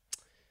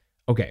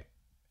 Okay,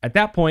 at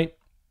that point,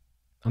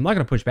 I'm not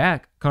going to push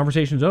back.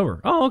 Conversation's over.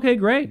 Oh, okay,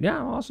 great. Yeah,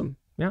 awesome.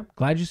 Yeah,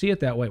 glad you see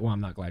it that way. Well,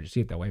 I'm not glad you see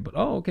it that way, but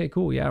okay,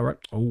 cool. Yeah, right.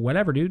 Oh,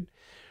 whatever, dude.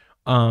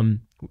 I don't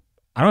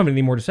have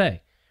anything more to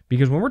say,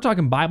 because when we're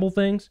talking Bible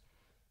things,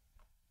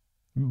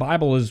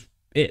 Bible is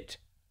it,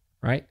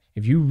 right?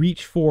 If you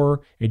reach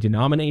for a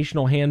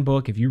denominational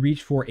handbook, if you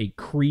reach for a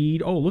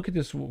creed, oh, look at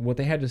this, what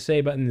they had to say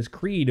about in this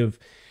creed of,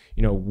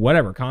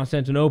 whatever,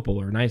 Constantinople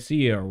or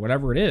Nicaea or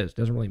whatever it is,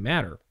 doesn't really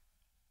matter.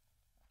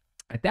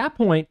 At that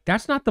point,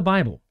 that's not the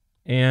Bible.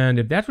 And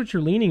if that's what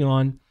you're leaning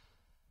on,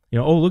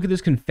 oh, look at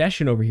this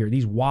confession over here,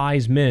 these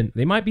wise men.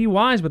 They might be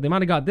wise, but they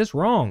might have got this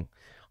wrong.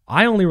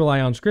 I only rely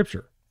on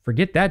Scripture.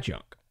 Forget that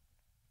junk.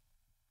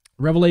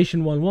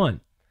 Revelation 1:1.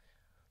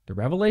 The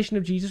revelation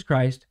of Jesus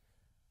Christ,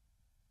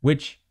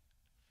 which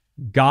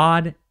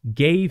God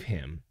gave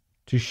him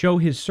to show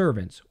his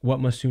servants what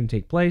must soon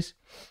take place.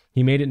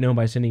 He made it known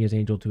by sending his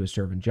angel to his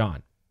servant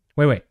John.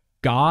 Wait.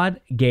 God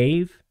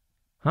gave?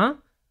 Huh?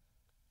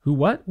 Who,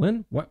 what,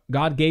 when, what?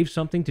 God gave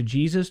something to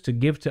Jesus to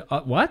give to,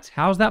 what?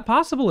 How is that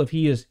possible if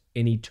he is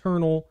an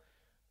eternal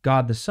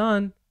God the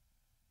Son?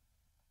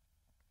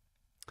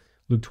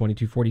 Luke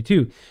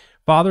 22:42.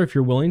 Father, if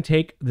you're willing,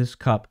 take this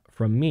cup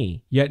from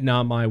me, yet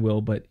not my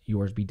will, but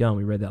yours be done.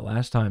 We read that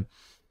last time.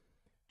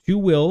 Two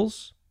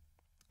wills.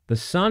 The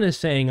Son is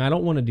saying, I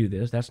don't want to do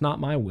this. That's not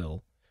my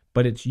will,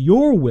 but it's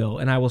your will,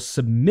 and I will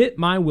submit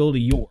my will to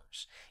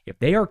yours. If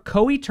they are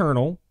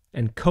co-eternal,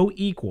 and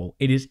co-equal,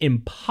 it is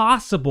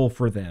impossible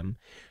for them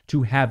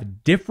to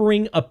have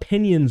differing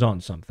opinions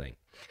on something.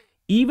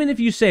 Even if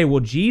you say, well,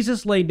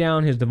 Jesus laid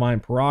down his divine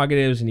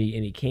prerogatives and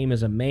he came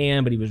as a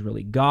man, but he was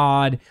really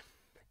God.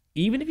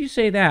 Even if you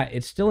say that,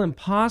 it's still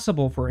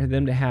impossible for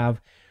them to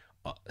have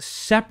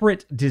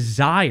separate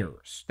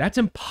desires. That's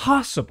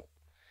impossible.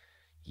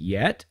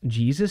 Yet,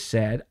 Jesus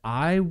said,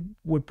 I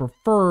would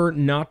prefer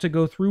not to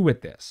go through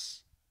with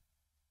this,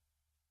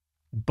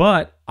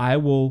 but I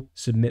will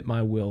submit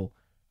my will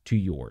to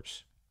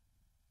yours.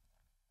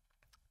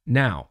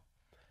 Now,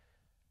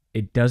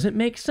 it doesn't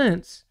make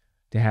sense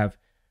to have,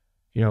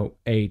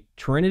 a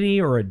trinity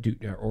or a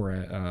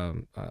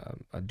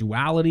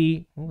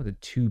duality. What would the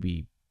two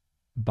be?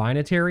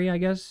 Binary, I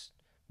guess.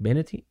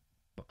 Binity?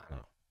 I don't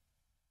know.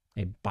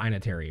 A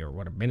binary or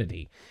what a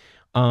binity.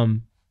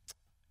 I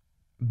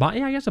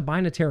guess a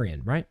binitarian,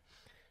 right?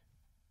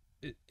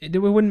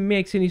 It wouldn't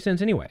make any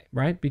sense anyway,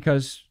 right?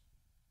 Because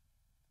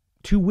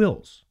two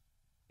wills,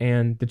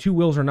 and the two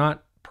wills are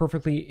not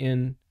perfectly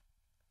in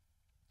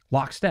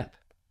lockstep.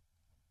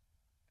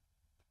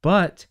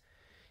 But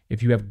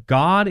if you have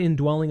God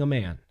indwelling a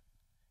man,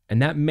 and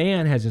that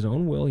man has his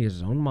own will, he has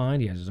his own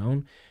mind, he has his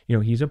own,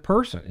 he's a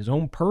person, his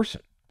own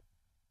person.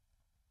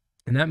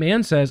 And that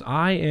man says,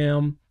 I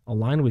am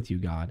aligned with you,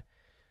 God,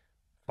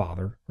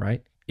 Father,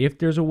 right? If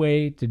there's a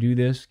way to do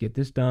this, get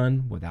this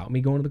done without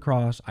me going to the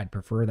cross, I'd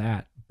prefer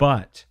that.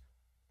 But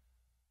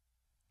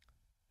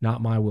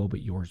not my will,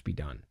 but yours be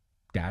done.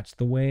 That's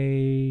the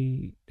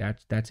way,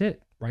 that's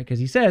it, right? Because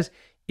he says,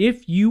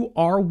 if you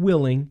are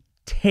willing,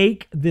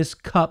 take this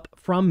cup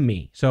from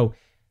me. So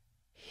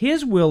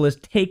his will is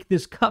take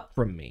this cup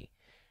from me.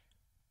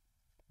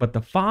 But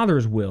the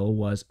Father's will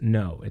was,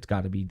 no, it's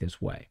got to be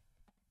this way.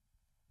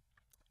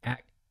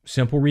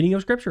 Simple reading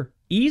of Scripture.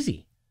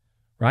 Easy,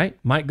 right?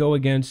 Might go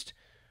against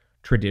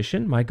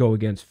tradition, might go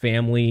against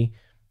family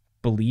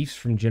beliefs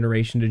from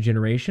generation to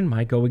generation,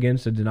 might go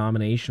against a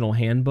denominational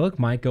handbook,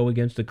 might go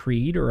against a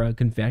creed or a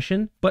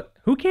confession, but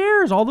who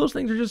cares? All those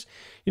things are just,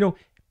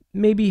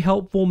 maybe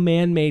helpful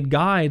man-made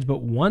guides,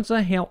 but once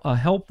a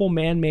helpful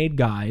man-made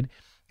guide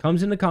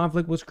comes into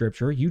conflict with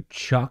Scripture, you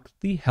chuck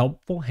the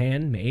helpful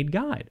handmade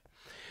guide.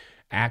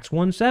 Acts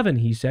 1:7,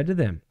 he said to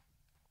them,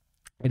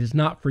 it is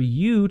not for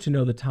you to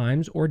know the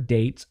times or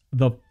dates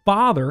the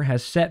Father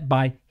has set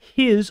by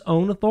his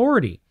own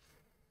authority.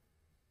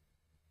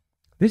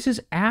 This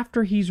is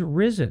after he's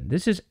risen.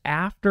 This is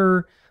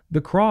after the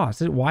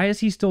cross. Why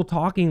is he still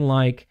talking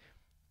like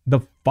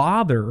the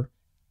Father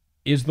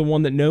is the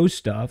one that knows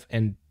stuff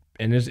and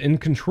is in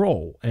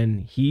control,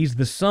 and he's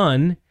the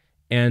Son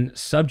and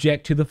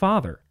subject to the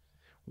Father?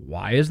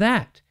 Why is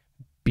that?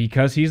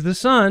 Because he's the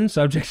Son,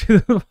 subject to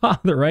the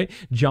Father, right?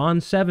 John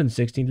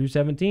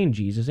 7:16-17,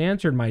 Jesus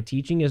answered, my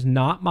teaching is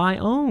not my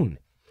own.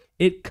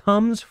 It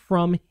comes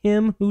from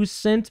him who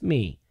sent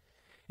me.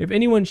 If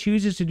anyone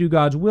chooses to do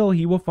God's will,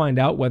 he will find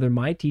out whether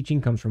my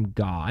teaching comes from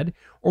God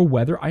or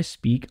whether I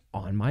speak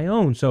on my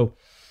own. So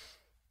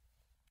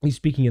he's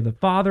speaking of the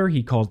Father.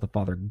 He calls the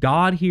Father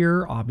God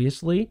here,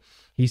 obviously.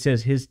 He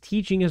says his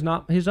teaching is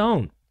not his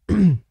own.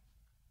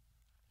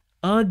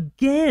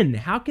 Again,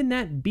 how can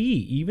that be?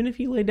 Even if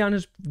he laid down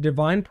his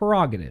divine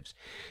prerogatives,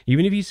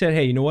 even if he said,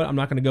 hey, you know what? I'm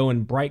not going to go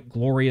in bright,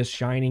 glorious,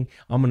 shining.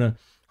 I'm going to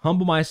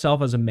humble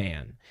myself as a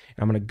man, and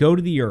I'm going to go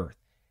to the earth.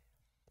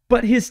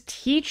 But his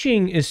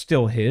teaching is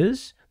still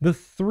his. The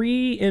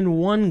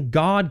three-in-one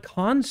God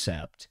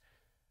concept,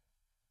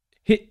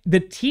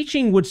 the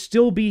teaching would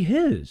still be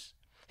his.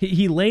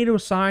 He laid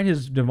aside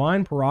his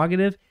divine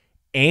prerogative,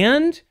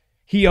 and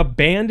he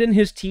abandoned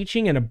his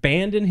teaching and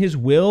abandoned his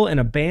will and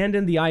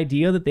abandoned the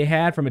idea that they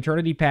had from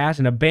eternity past.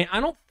 And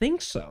I don't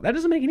think so. That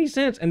doesn't make any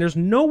sense. And there's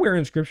nowhere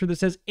in Scripture that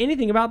says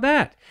anything about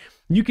that.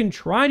 You can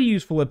try to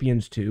use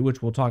Philippians 2,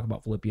 which we'll talk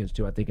about Philippians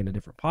 2, I think, in a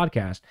different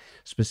podcast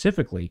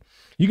specifically.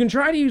 You can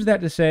try to use that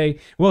to say,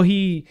 well,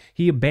 he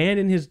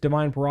abandoned his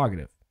divine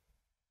prerogative.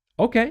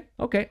 Okay,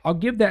 I'll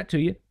give that to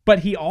you. But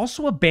he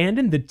also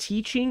abandoned the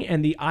teaching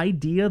and the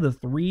idea the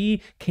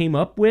three came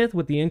up with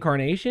the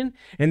incarnation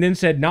and then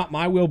said, not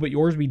my will, but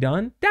yours be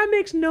done. That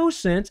makes no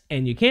sense,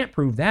 and you can't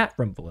prove that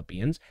from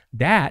Philippians.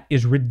 That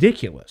is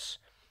ridiculous.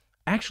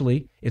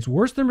 Actually, it's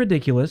worse than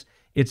ridiculous.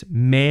 It's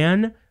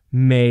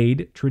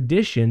man-made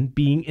tradition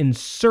being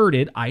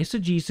inserted,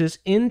 eisegesis,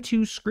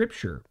 into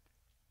Scripture.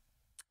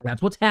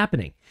 That's what's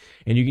happening.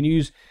 And you can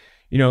use,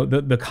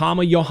 the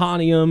comma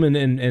Johannium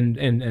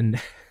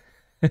and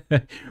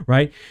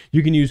right?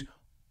 You can use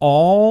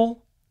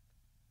all,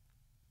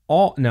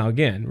 now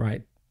again,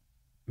 right?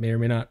 May or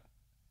may not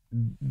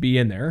be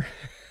in there.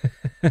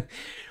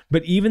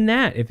 But even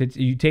that, if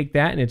you take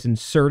that and it's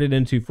inserted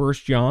into 1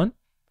 John,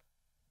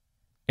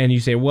 and you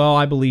say, well,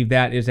 I believe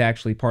that is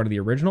actually part of the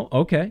original.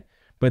 Okay.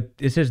 But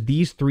it says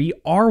these three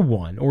are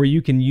one. Or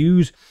you can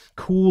use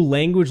cool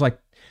language like,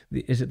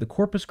 is it the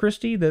Corpus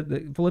Christi,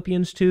 the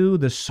Philippians 2,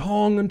 the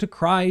song unto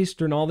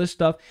Christ, and all this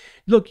stuff?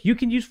 Look, you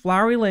can use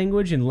flowery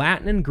language in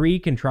Latin and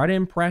Greek and try to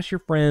impress your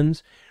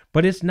friends,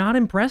 but it's not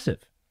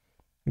impressive,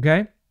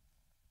 okay?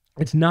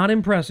 It's not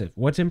impressive.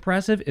 What's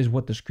impressive is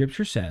what the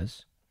Scripture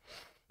says,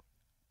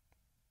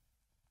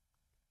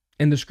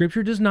 And the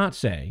scripture does not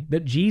say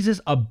that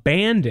Jesus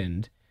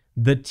abandoned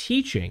the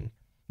teaching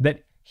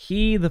that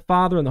he, the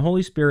Father, and the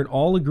Holy Spirit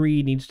all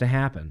agree needs to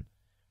happen,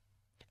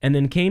 and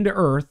then came to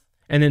earth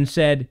and then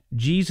said,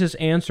 Jesus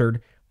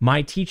answered,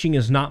 my teaching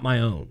is not my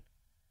own,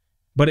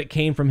 but it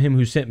came from him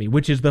who sent me,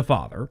 which is the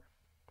Father.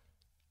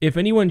 If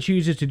anyone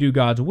chooses to do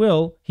God's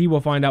will, he will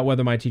find out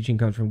whether my teaching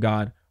comes from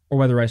God or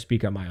whether I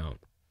speak on my own.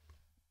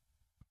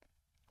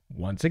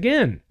 Once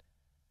again,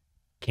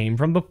 came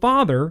from the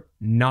Father,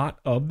 not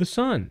of the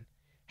Son.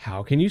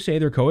 How can you say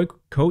they're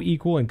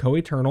co-equal and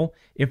co-eternal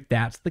if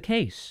that's the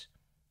case?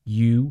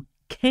 You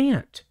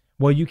can't.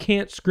 Well, you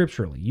can't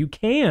scripturally. You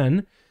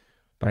can,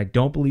 but I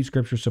don't believe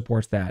Scripture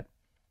supports that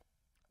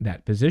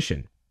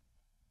position.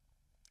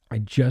 I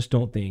just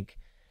don't think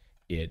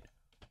it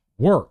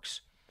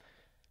works.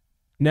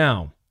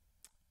 Now,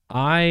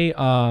 I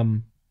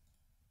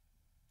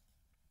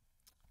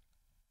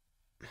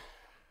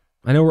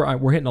know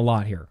we're hitting a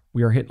lot here.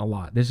 We are hitting a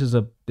lot. This is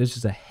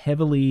a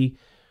heavily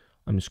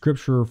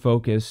scripture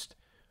focused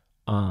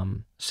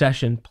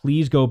session.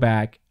 Please go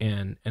back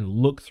and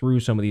look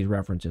through some of these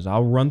references.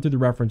 I'll run through the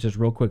references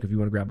real quick. If you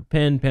want to grab a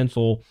pen,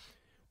 pencil,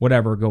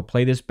 whatever, go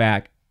play this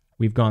back.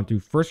 We've gone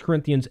through 1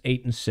 Corinthians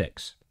 8 and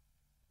 6.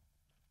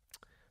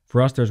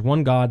 For us, there's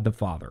one God, the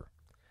Father.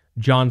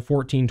 John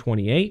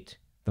 14:28,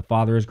 the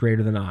Father is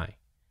greater than I.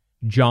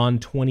 John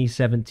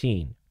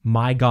 20:17,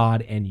 my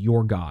God and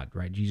your God,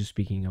 right? Jesus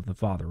speaking of the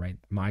Father, right?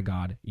 My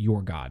God,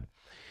 your God.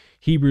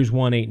 Hebrews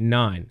 1:8 and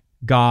 9,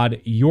 God,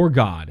 your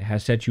God,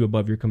 has set you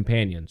above your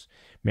companions.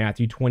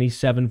 Matthew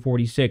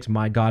 27:46,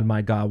 my God,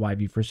 why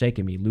have you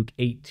forsaken me? Luke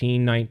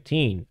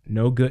 18:19,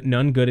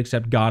 none good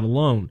except God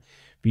alone.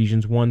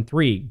 Ephesians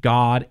 1:3,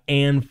 God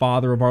and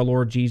Father of our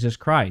Lord Jesus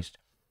Christ.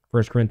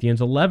 1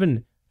 Corinthians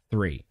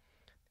 11:3,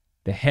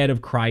 the head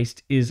of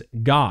Christ is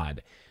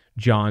God.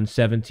 John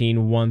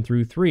 17:1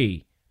 through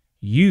 3,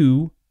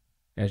 you,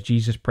 as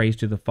Jesus prays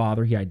to the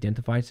Father, he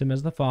identifies him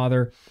as the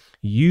Father.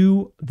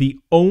 You, the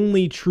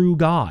only true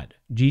God.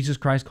 Jesus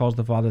Christ calls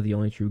the Father the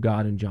only true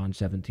God in John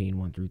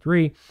 17:1 through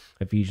 3.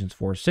 Ephesians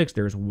 4:6,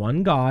 there's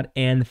one God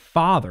and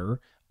Father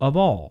of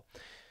all.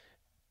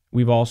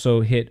 We've also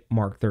hit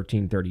Mark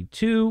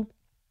 13:32,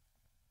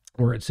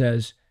 where it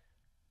says,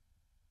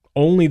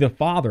 only the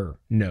Father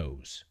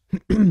knows.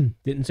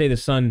 Didn't say the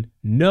Son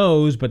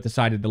knows, but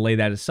decided to lay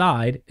that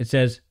aside. It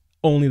says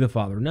only the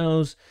Father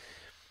knows.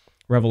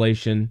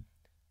 Revelation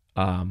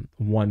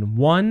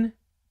 1:1,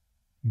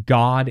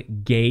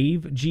 God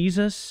gave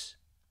Jesus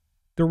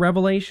the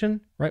revelation,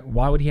 right?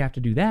 Why would he have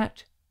to do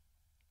that?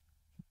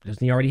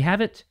 Doesn't he already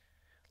have it?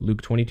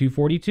 Luke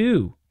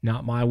 22:42,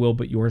 not my will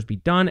but yours be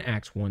done.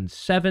 Acts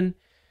 1:7,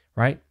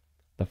 right?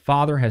 The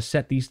Father has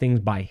set these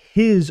things by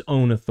his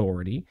own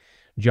authority.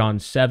 John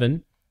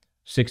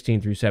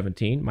 7:16 through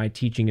 17, my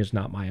teaching is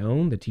not my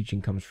own. The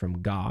teaching comes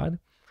from God.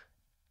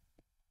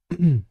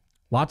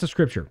 Lots of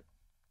scripture.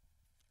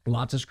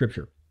 Lots of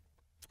scripture.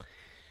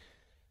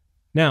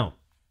 Now,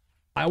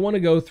 I want to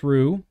go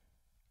through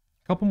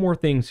a couple more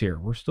things here.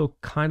 We're still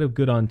kind of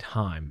good on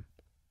time.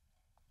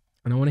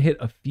 And I want to hit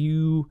a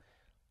few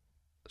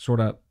sort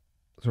of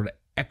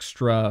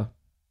extra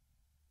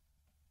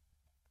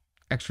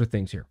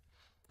things here.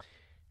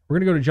 We're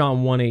going to go to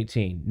John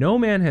 1:18. No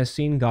man has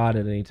seen God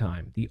at any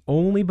time. The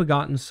only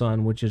begotten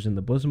Son, which is in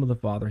the bosom of the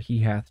Father, he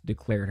hath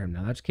declared him.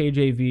 Now, that's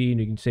KJV, and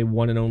you can say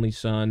one and only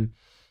Son.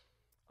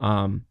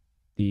 The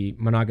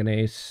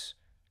monogenes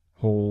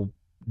whole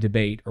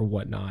debate or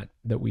whatnot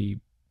that we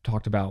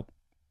talked about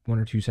 1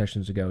 or 2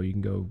 sessions ago. You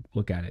can go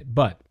look at it.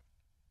 But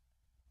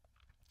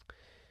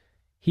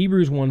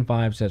Hebrews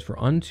 1:5 says, for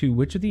unto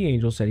which of the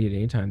angels said he at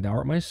any time, thou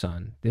art my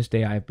Son, this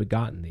day I have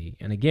begotten thee,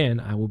 and again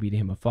I will be to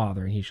him a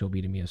father, and he shall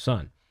be to me a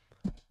son.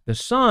 The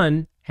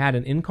Son had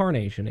an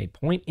incarnation, a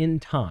point in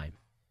time.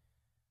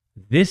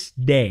 This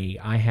day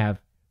I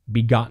have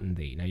begotten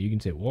thee. Now you can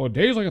say, well, a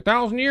day's like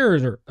 1,000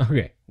 years, or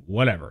okay,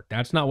 whatever.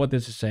 That's not what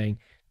this is saying.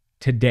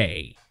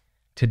 Today,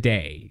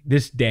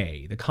 this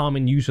day, the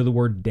common use of the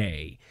word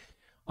day.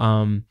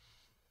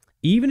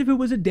 Even if it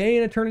was a day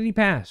in eternity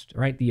past,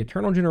 right? The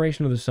eternal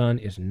generation of the Son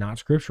is not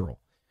scriptural.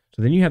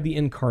 So then you have the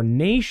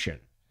incarnation.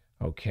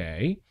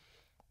 Okay,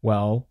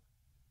 well,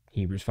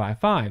 Hebrews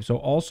 5:5. So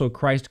also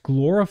Christ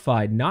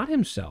glorified not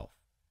himself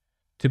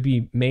to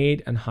be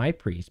made an high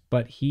priest,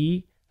 but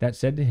he that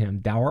said to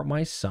him, thou art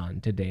my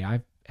Son, today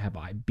have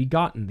I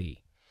begotten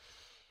thee.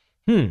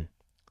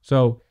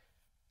 So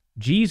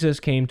Jesus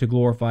came to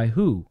glorify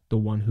who? The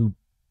one who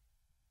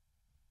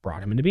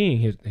brought him into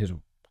being,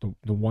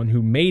 the one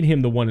who made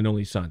him the one and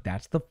only Son.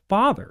 That's the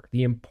Father.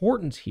 The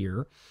importance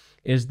here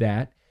is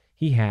that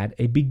he had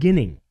a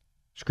beginning.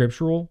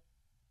 Scriptural,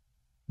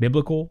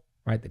 biblical,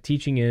 right? The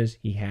teaching is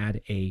he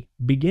had a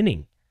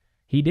beginning.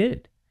 He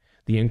did.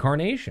 The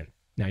incarnation.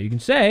 Now you can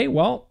say,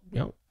 well,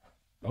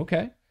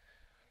 okay,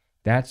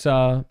 that's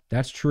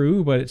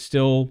true, but it's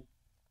still,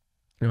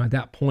 at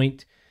that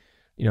point,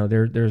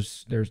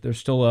 there's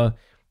still a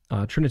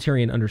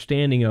Trinitarian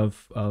understanding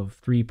of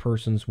 3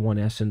 persons, 1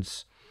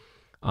 essence.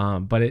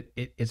 But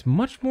it's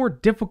much more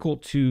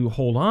difficult to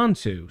hold on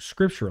to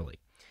scripturally.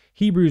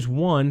 Hebrews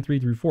 1, 3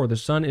 through 4, the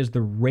Son is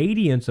the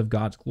radiance of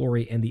God's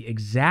glory and the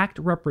exact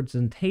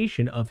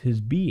representation of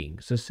his being,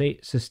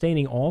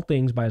 sustaining all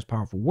things by his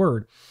powerful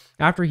word.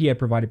 After he had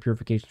provided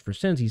purification for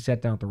sins, he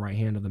sat down at the right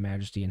hand of the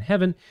majesty in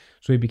heaven,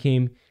 so he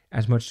became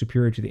as much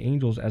superior to the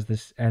angels as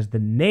the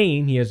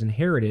name he has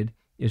inherited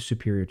is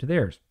superior to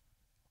theirs.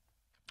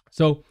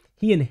 So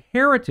he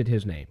inherited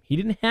his name. He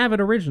didn't have it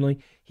originally.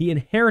 He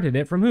inherited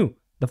it from who?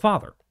 The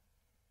Father.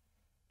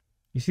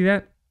 You see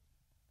that?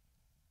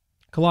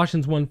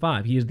 Colossians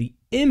 1:5, he is the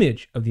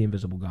image of the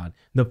invisible God,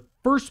 the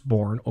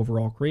firstborn over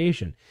all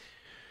creation.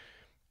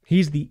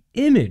 He's the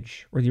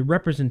image or the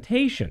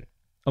representation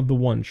of the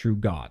one true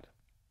God.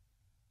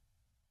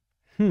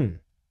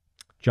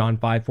 John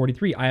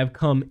 5:43, I have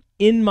come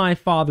in my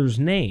Father's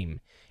name,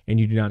 and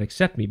you do not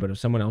accept me, but if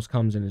someone else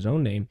comes in his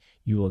own name,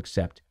 you will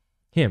accept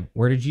him.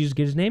 Where did Jesus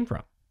get his name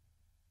from?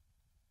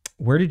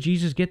 Where did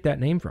Jesus get that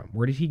name from?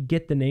 Where did he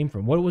get the name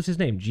from? What was his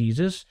name?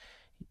 Jesus,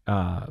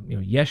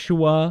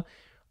 Yeshua,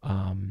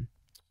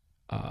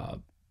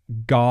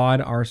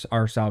 God,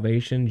 our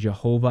salvation,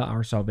 Jehovah,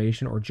 our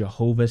salvation, or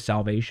Jehovah's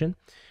salvation,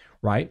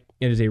 right?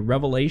 It is a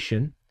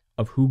revelation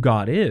of who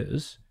God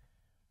is,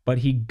 but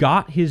he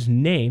got his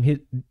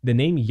name, the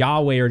name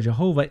Yahweh or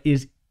Jehovah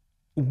is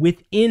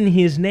within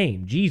his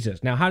name,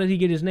 Jesus. Now, how did he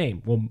get his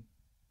name? Well,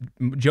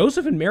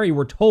 Joseph and Mary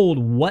were told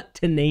what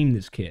to name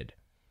this kid,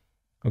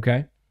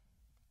 okay?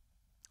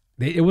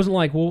 It wasn't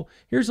like, well,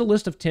 here's a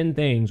list of 10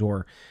 things,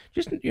 or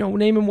just,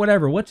 name him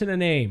whatever. What's in a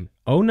name?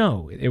 Oh,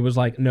 no. It was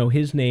like, no,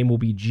 his name will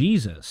be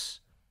Jesus.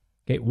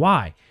 Okay,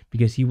 why?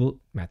 Because he will,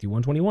 Matthew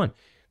 1:21,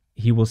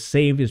 he will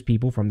save his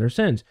people from their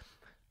sins.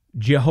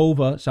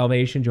 Jehovah,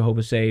 salvation,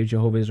 Jehovah saves,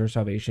 Jehovah is our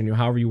salvation,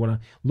 however you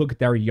want to look at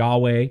that, or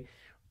Yahweh.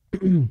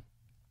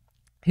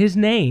 His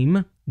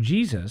name,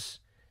 Jesus,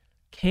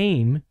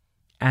 came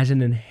as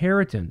an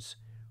inheritance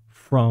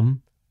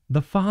from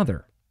the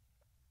Father.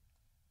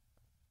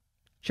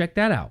 Check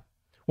that out.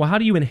 Well, how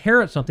do you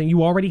inherit something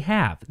you already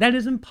have? That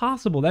is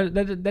impossible.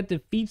 That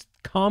defeats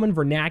common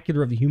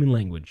vernacular of the human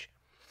language.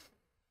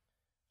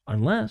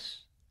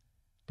 Unless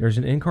there's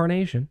an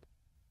incarnation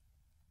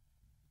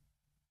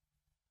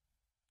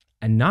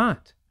and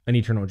not an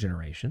eternal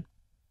generation.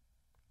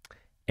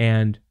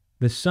 And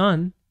the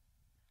Son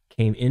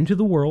came into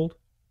the world,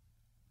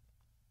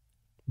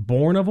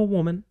 born of a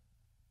woman,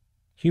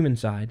 human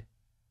side,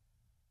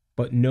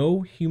 but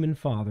no human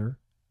father,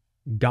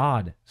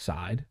 God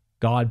side,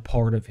 God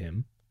part of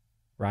him,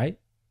 right?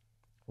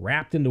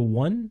 Wrapped into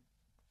one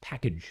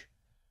package,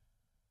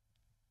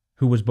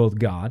 who was both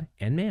God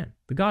and man,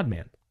 the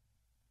God-man.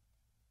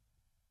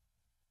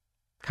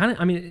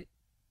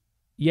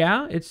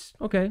 It's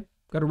okay.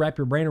 Got to wrap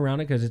your brain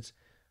around it because it's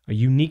a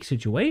unique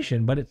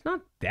situation, but it's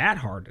not that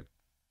hard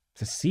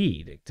to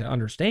see, to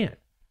understand.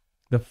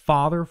 The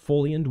Father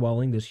fully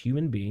indwelling this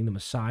human being, the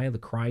Messiah, the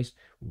Christ,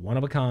 one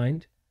of a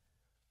kind,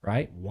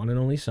 right? One and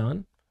only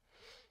Son.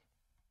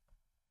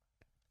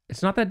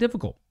 It's not that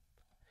difficult.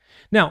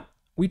 Now,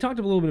 we talked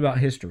a little bit about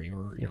history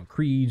or,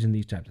 creeds and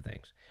these types of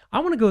things. I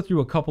want to go through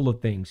a couple of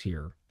things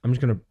here. I'm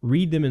just going to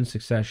read them in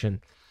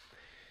succession,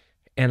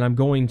 and I'm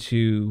going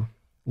to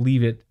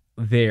leave it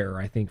there,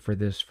 I think, for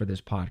this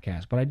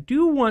podcast. But I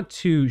do want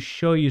to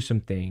show you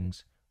some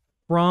things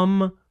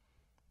from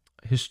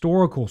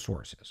historical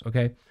sources,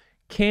 okay?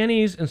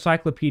 Canny's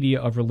Encyclopedia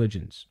of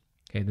Religions,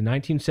 okay, the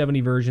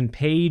 1970 version,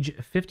 page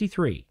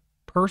 53.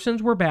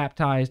 Persons were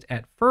baptized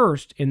at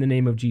first in the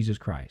name of Jesus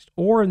Christ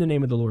or in the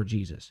name of the Lord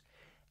Jesus.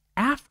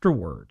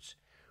 Afterwards,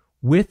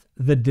 with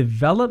the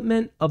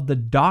development of the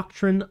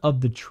doctrine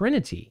of the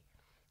Trinity,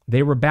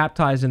 they were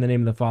baptized in the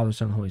name of the Father,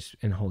 Son,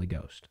 and Holy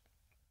Ghost.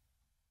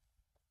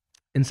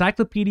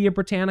 Encyclopedia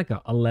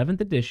Britannica,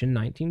 11th edition,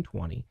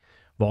 1920,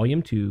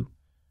 volume 2,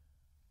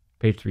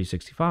 page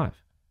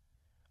 365.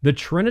 The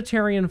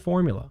Trinitarian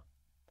formula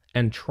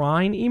and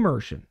trine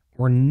immersion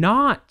were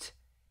not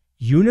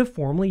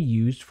uniformly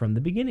used from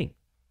the beginning.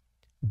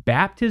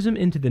 Baptism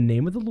into the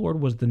name of the Lord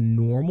was the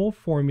normal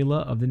formula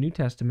of the New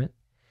Testament.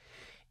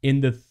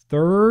 In the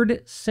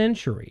 3rd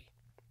century,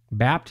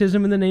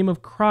 baptism in the name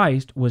of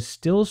Christ was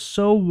still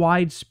so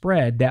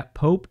widespread that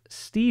Pope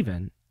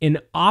Stephen, in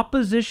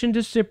opposition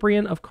to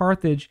Cyprian of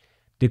Carthage,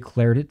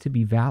 declared it to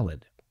be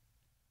valid.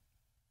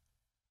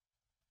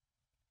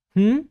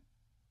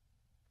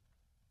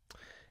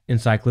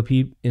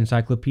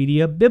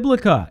 Encyclopedia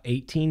Biblica,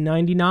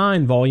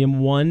 1899, volume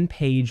 1,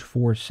 page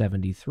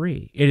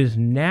 473. It is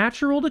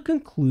natural to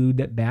conclude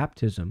that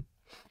baptism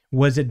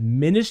was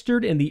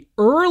administered in the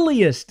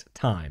earliest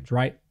times,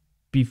 right?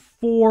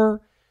 Before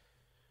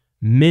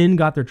men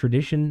got their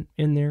tradition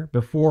in there,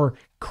 before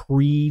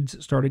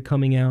creeds started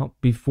coming out,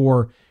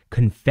 before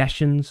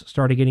confessions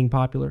started getting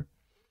popular.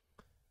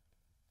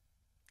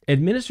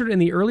 Administered in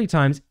the early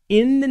times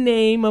in the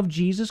name of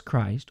Jesus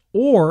Christ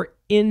or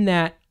in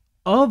that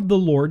of the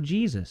Lord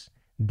Jesus.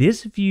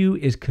 This view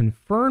is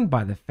confirmed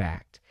by the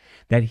fact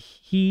that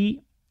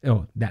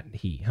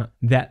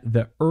that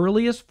the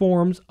earliest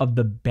forms of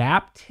the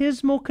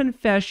baptismal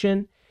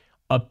confession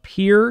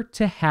appear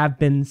to have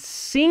been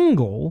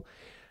single,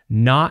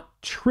 not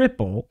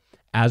triple,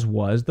 as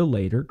was the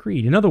later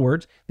creed. In other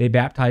words, they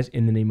baptize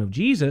in the name of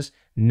Jesus,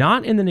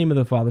 not in the name of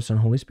the Father, Son,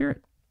 Holy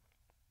Spirit.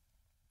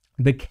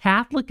 The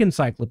Catholic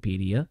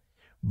Encyclopedia,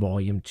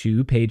 Volume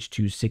 2, page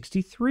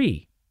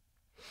 263.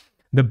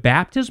 The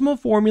baptismal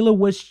formula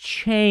was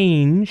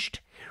changed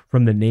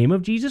from the name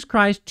of Jesus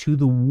Christ to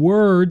the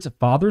words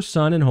Father,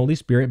 Son, and Holy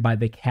Spirit by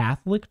the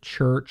Catholic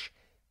Church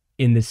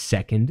in the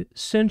 2nd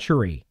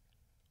century.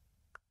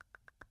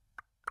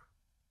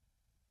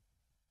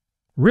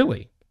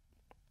 Really?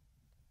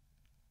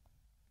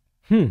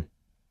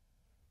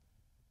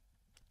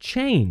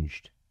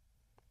 Changed.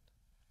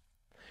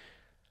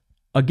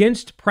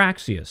 Against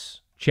Praxeas,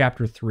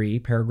 chapter 3,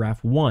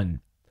 paragraph 1.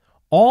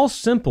 All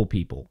simple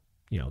people,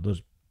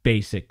 those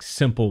basic,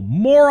 simple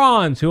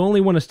morons who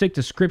only want to stick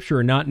to Scripture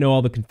and not know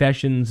all the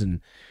confessions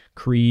and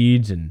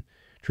creeds and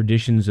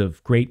traditions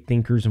of great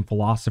thinkers and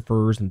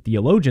philosophers and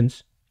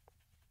theologians.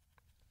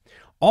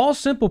 All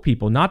simple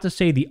people, not to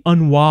say the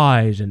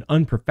unwise and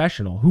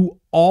unprofessional, who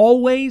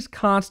always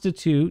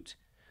constitute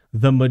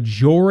the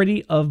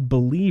majority of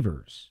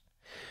believers,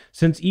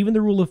 since even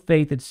the rule of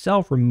faith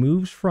itself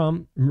removes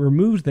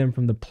them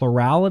from the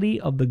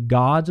plurality of the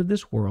gods of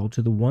this world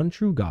to the one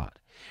true God,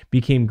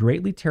 became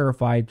greatly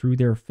terrified through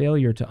their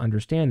failure to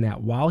understand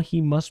that while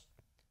he must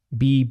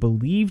be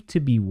believed to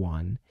be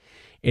one,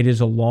 it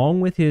is along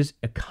with his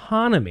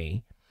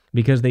economy,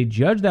 because they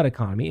judge that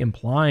economy,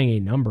 implying a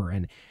number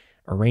and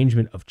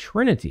arrangement of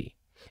Trinity,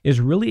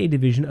 is really a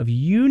division of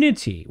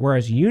unity,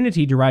 whereas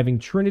unity deriving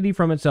Trinity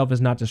from itself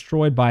is not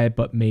destroyed by it,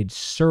 but made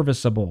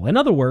serviceable. In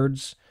other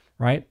words,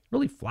 right,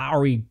 really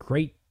flowery,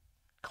 great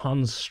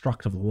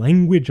construct of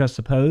language, I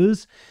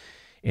suppose.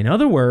 In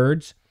other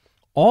words,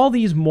 all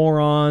these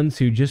morons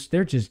who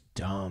they're just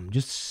dumb,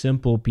 just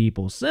simple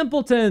people,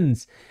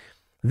 simpletons.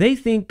 They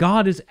think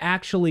God is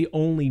actually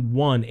only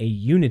one, a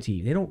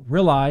unity. They don't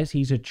realize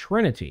he's a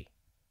Trinity.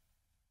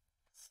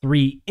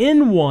 3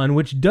 in 1,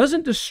 which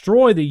doesn't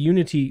destroy the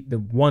unity, the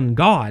one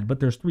God, but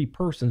there's 3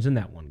 persons in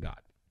that one God.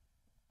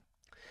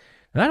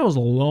 Now, that was a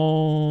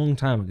long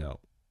time ago.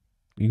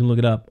 You can look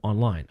it up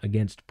online,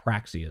 against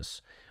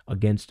Praxeas,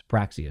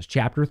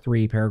 chapter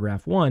 3,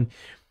 paragraph 1.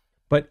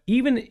 But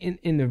even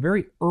in the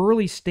very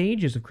early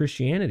stages of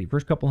Christianity,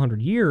 first couple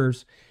hundred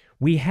years,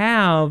 we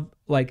have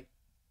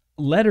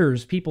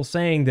letters, people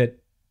saying that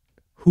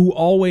who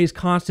always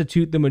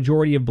constitute the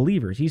majority of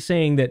believers. He's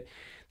saying that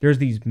there's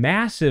these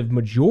massive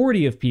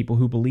majority of people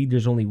who believe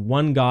there's only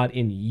one God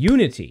in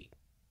unity.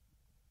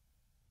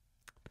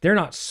 But they're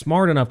not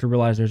smart enough to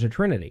realize there's a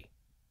Trinity.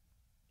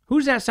 Who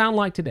does that sound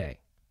like today?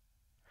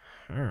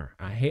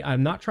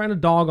 I'm not trying to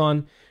dog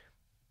on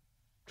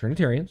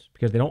Trinitarians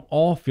because they don't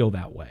all feel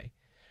that way.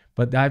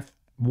 But I've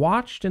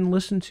watched and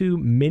listened to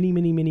many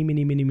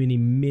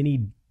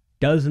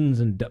dozens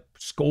and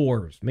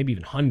scores, maybe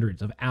even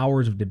hundreds of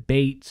hours of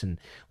debates and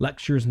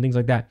lectures and things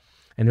like that.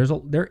 And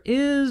there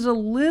is a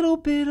little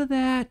bit of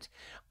that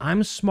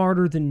I'm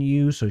smarter than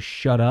you, so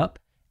shut up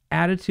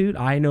attitude.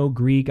 I know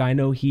Greek, I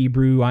know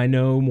Hebrew, I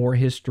know more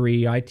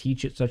history, I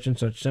teach at such and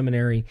such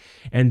seminary,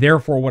 and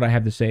therefore what I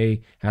have to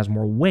say has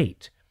more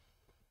weight.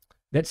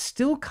 That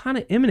still kind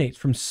of emanates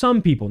from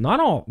some people, not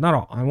all.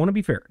 I want to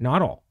be fair,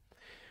 not all.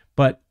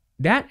 But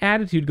that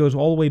attitude goes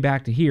all the way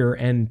back to here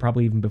and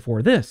probably even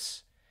before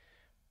this.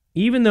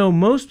 Even though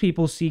most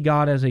people see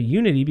God as a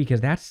unity because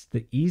that's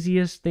the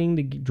easiest thing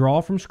to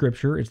draw from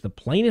Scripture, it's the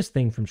plainest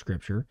thing from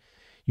Scripture,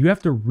 you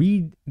have to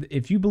read,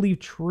 if you believe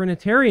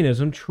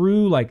Trinitarianism,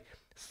 true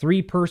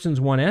 3 persons,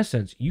 1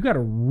 essence, you got to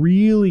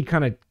really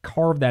kind of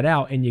carve that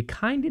out, and you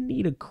kind of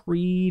need a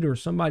creed or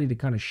somebody to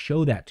kind of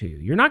show that to you.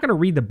 You're not going to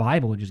read the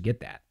Bible and just get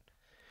that.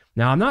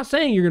 Now, I'm not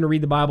saying you're going to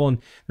read the Bible and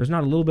there's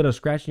not a little bit of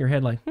scratching your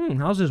head like,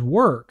 how's this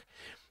work?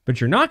 But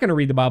you're not going to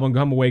read the Bible and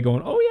come away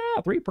going, oh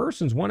yeah, 3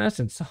 persons, 1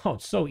 essence. Oh,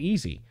 it's so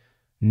easy.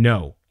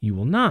 No, you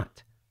will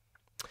not.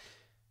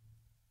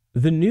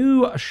 The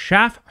new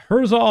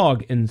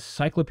Schaff-Herzog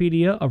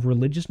Encyclopedia of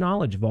Religious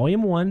Knowledge,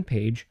 Volume 1,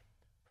 page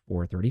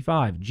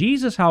 435.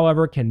 Jesus,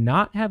 however,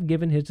 cannot have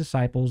given his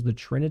disciples the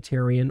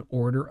Trinitarian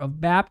order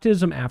of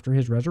baptism after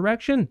his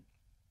resurrection.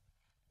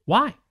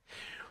 Why?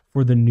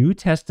 For the New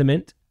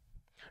Testament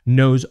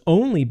knows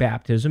only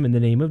baptism in the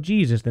name of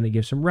Jesus. Then it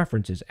gives some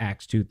references.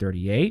 Acts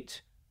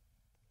 2:38,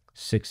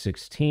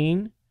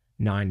 6:16,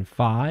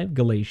 9:5,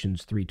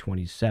 Galatians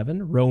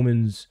 3:27,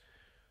 Romans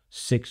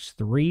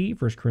 6:3,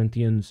 1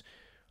 Corinthians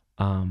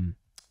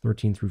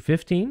 13 through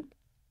 15.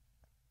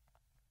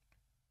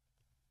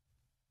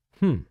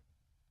 Is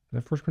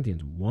that 1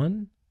 Corinthians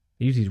 1?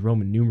 They use these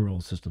Roman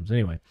numeral systems.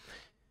 Anyway,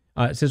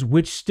 it says,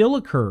 which still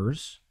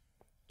occurs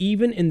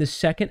even in the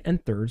 2nd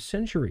and 3rd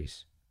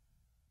centuries.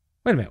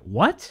 Wait a minute,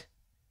 what?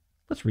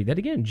 Let's read that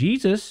again.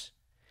 Jesus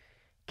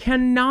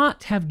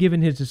cannot have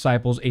given his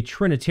disciples a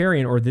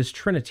Trinitarian or this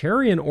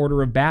Trinitarian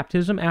order of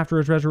baptism after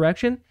his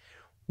resurrection.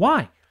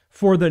 Why?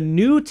 For the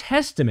New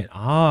Testament,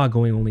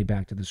 going only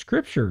back to the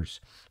Scriptures,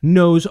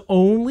 knows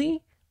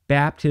only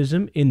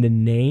baptism in the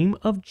name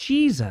of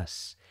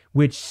Jesus,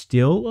 which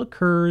still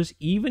occurs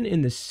even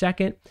in the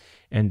 2nd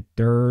and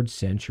 3rd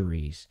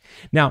centuries.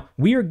 Now,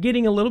 we are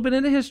getting a little bit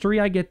into history,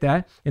 I get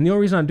that, and the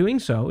only reason I'm doing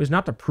so is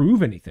not to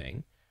prove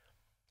anything,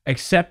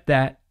 except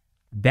that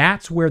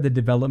that's where the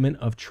development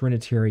of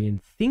Trinitarian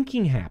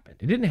thinking happened.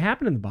 It didn't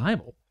happen in the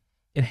Bible.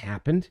 It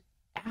happened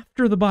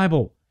after the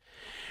Bible.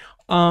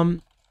 The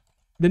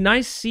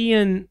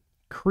Nicene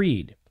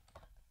Creed,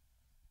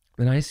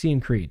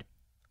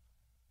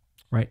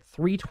 right?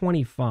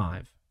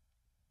 325.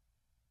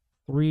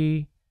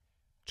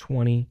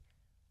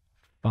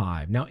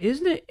 325. Now,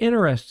 isn't it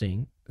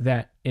interesting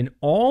that in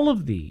all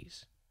of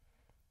these,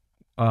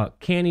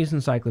 Canny's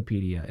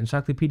Encyclopedia,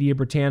 Encyclopedia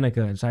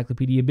Britannica,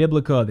 Encyclopedia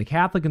Biblica, the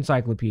Catholic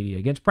Encyclopedia,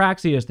 Against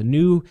Praxeus, the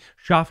new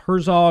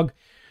Schaff-Herzog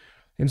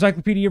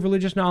Encyclopedia of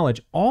Religious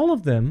Knowledge, all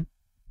of them,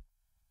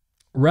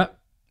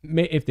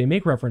 if they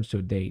make reference to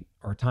a date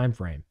or a time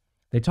frame,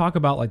 they talk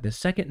about like the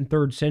 2nd and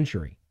 3rd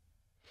century,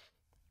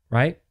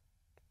 right?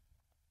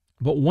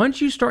 But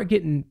once you start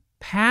getting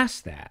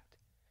past that,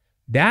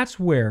 that's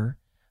where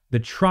the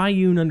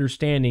triune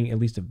understanding, at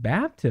least of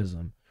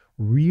baptism,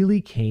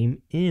 really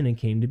came in and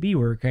came to be,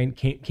 where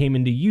it came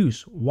into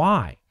use.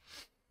 Why?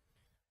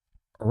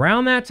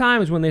 Around that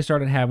time is when they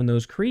started having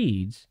those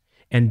creeds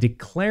and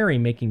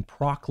declaring, making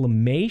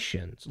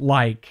proclamations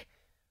like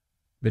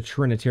the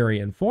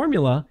Trinitarian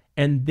formula,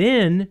 and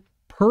then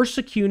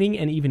persecuting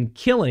and even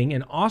killing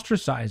and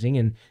ostracizing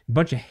and a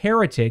bunch of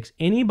heretics,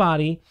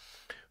 anybody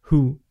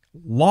who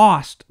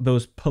lost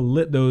those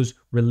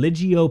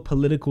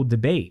religio-political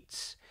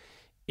debates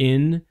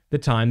in the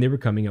time they were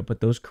coming up with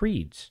those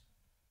creeds.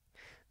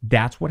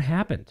 That's what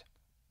happened.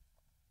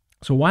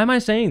 So why am I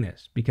saying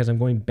this? Because I'm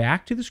going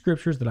back to the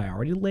scriptures that I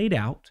already laid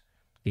out,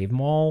 gave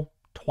them all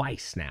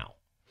twice now,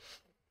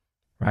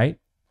 right?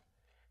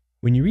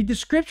 When you read the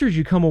scriptures,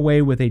 you come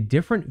away with a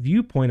different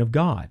viewpoint of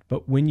God.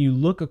 But when you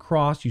look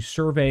across, you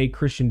survey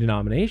Christian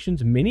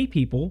denominations, many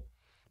people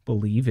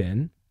believe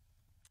in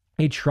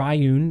a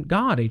triune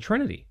God, a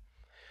Trinity.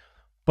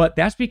 But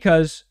that's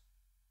because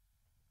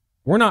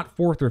we're not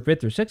 4th or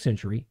 5th or 6th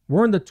century.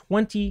 We're in the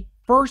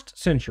 21st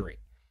century.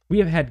 We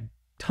have had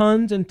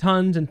tons and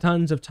tons and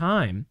tons of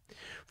time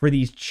for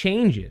these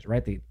changes,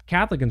 right? The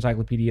Catholic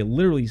Encyclopedia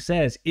literally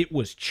says it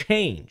was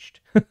changed,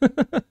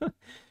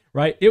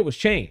 right? It was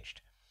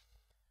changed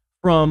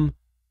from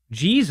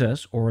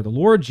Jesus or the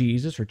Lord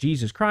Jesus or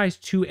Jesus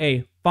Christ to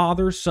a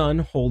Father, Son,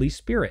 Holy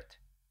Spirit,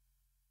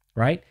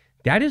 right?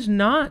 That is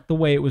not the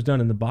way it was done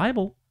in the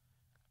Bible.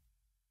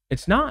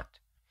 It's not,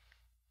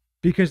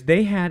 because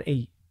they had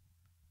a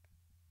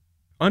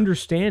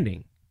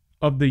understanding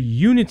of the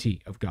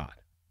unity of God.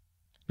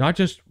 Not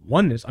just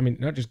oneness. I mean,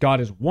 not just God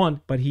is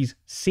one, but he's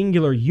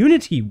singular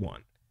unity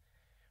one.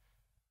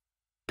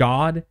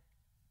 God,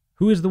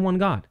 who is the one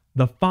God?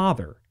 The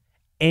Father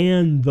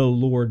and the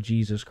Lord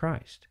Jesus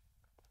Christ.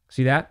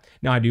 See that?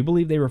 Now, I do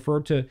believe they refer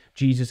to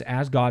Jesus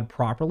as God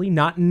properly,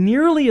 not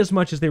nearly as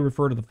much as they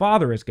refer to the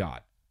Father as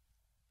God.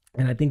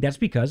 And I think that's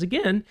because,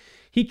 again,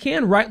 he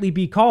can rightly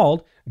be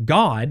called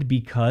God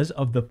because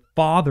of the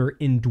Father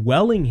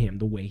indwelling him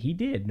the way he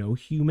did. No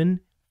human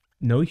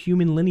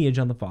lineage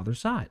on the Father's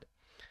side,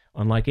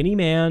 unlike any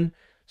man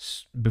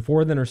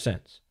before, then, or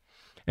since.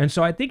 And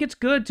so I think it's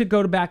good to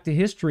go back to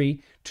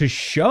history to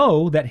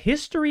show that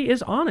history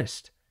is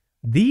honest.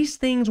 These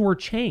things were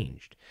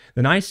changed.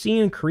 The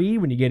Nicene Creed,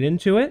 when you get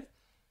into it,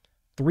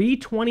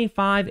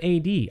 325 AD.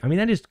 I mean,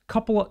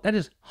 that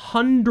is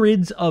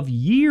hundreds of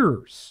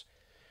years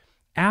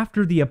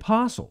after the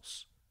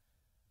apostles.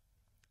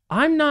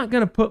 I'm not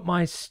going to put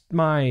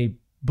my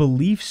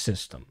belief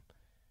system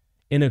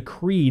in a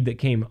creed that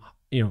came,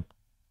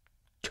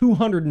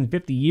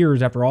 250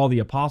 years after all the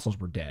apostles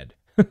were dead.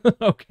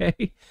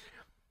 Okay?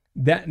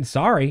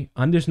 Sorry,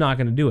 I'm just not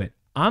going to do it.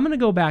 I'm going to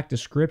go back to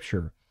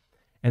Scripture,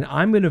 and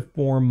I'm going to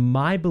form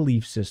my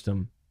belief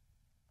system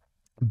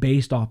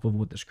based off of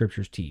what the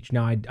Scriptures teach.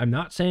 Now, I'm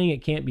not saying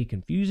it can't be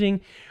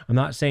confusing. I'm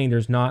not saying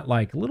there's not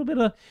like a little bit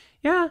of,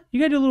 you got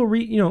to do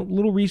a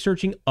little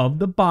researching of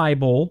the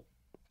Bible,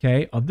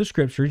 okay, of the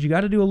Scriptures. You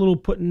got to do a little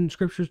putting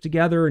Scriptures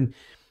together and,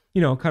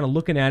 kind of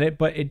looking at it,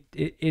 but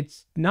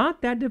it's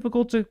not that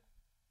difficult to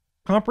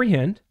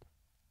comprehend,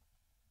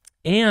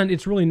 and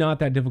it's really not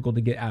that difficult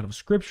to get out of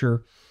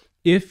Scripture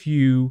if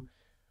you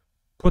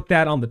put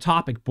that on the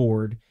topic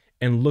board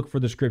and look for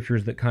the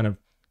Scriptures that kind of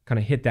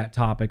hit that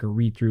topic, or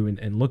read through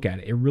and look at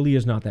it. It really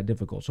is not that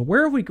difficult. So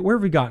where have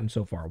we gotten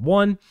so far?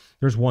 One,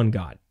 there's one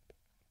God.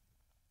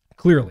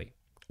 Clearly,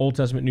 Old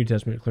Testament, New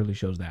Testament clearly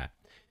shows that.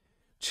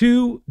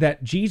 Two,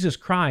 that Jesus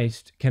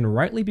Christ can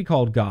rightly be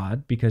called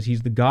God because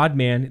he's the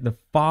God-man. The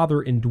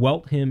Father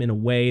indwelt him in a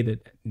way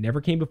that never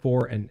came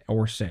before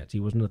or since. He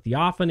wasn't a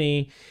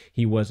theophany.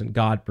 He wasn't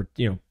God,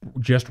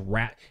 just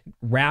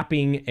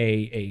wrapping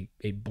a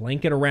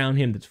blanket around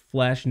him that's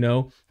flesh.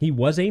 No, he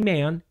was a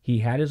man. He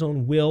had his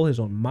own will, his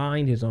own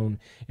mind, his own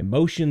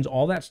emotions,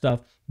 all that stuff.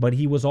 But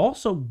he was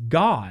also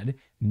God,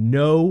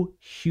 no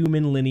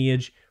human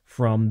lineage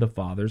from the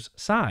Father's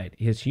side.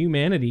 His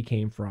humanity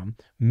came from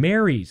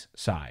Mary's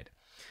side.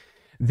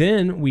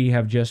 Then we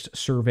have just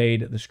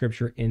surveyed the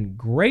scripture in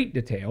great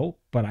detail,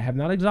 but I have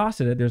not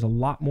exhausted it. There's a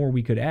lot more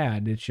we could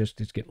add. It's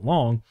getting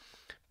long.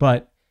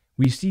 But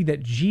we see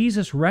that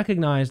Jesus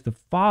recognized the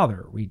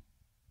Father. We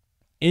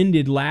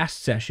ended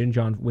last session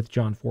with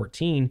John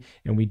 14,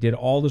 and we did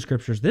all the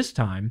scriptures this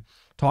time,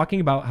 talking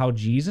about how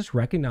Jesus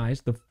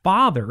recognized the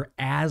Father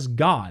as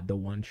God. The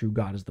one true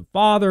God is the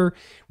Father.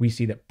 We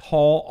see that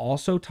Paul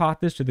also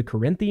taught this to the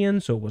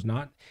Corinthians, so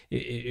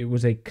it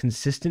was a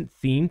consistent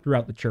theme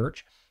throughout the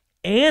church.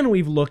 And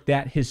we've looked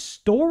at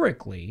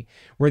historically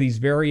where these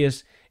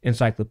various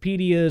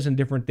encyclopedias and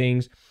different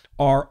things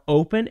are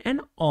open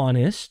and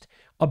honest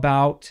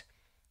about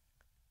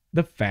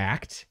the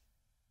fact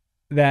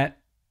that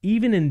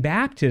even in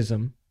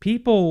baptism,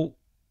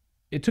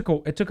 it took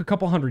a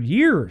couple hundred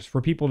years for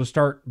people to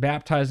start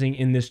baptizing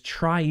in this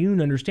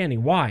triune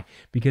understanding. Why?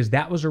 Because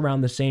that was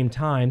around the same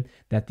time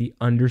that the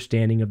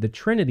understanding of the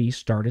Trinity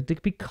started to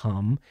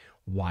become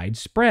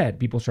widespread.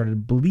 People started to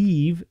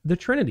believe the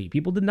Trinity.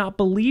 People did not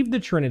believe the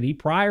Trinity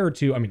prior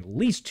to, at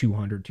least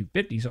 200,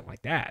 250, something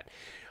like that.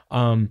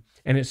 And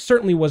it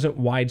certainly wasn't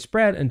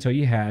widespread until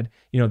you had,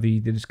 the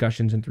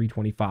discussions in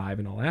 325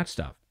 and all that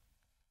stuff.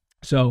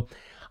 So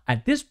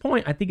at this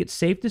point, I think it's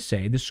safe to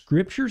say the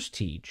scriptures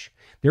teach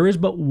there is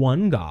but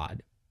one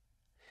God,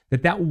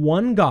 that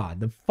one God,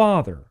 the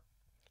Father,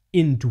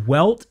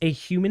 indwelt a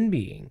human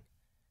being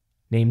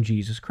named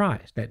Jesus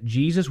Christ, that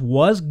Jesus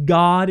was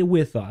God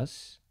with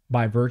us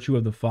by virtue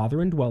of the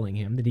Father indwelling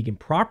him, that he can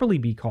properly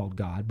be called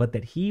God, but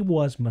that he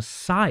was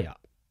Messiah.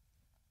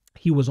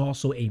 He was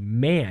also a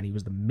man. He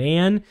was the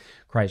man,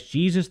 Christ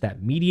Jesus,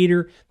 that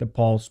mediator that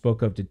Paul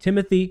spoke of to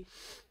Timothy.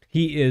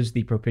 He is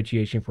the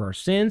propitiation for our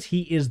sins.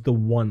 He is the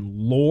one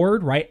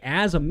Lord, right?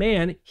 As a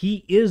man,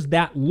 he is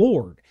that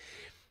Lord.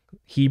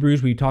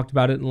 Hebrews, we talked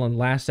about it in the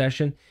last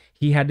session.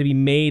 He had to be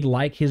made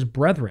like his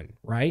brethren,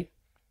 right?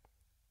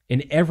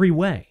 In every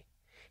way.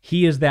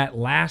 He is that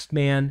last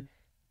man,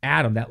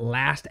 Adam, that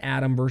last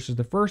Adam versus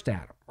the first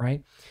Adam,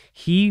 right?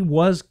 He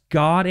was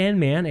God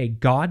and man, a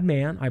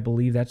God-man. I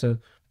believe that's a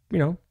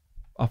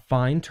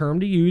fine term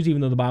to use,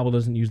 even though the Bible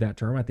doesn't use that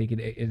term. I think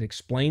it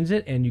explains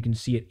it, and you can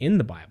see it in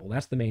the Bible.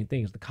 That's the main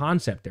thing, is the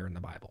concept there in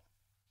the Bible.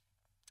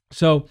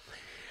 So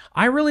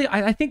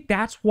I think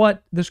that's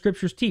what the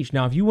scriptures teach.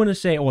 Now, if you want to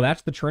say, oh,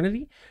 that's the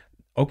Trinity,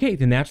 okay,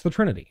 then that's the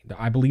Trinity.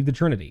 I believe the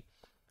Trinity.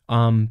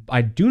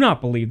 I do not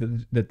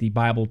believe that the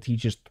Bible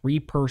teaches three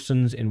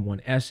persons in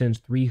one essence,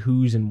 three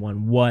who's in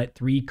one what,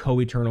 three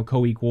co-eternal,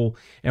 co-equal,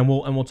 and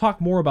we'll talk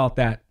more about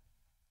that.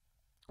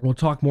 We'll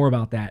talk more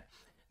about that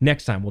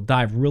next time. We'll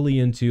dive really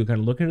into kind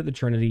of looking at the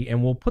Trinity,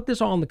 and we'll put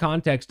this all in the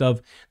context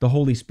of the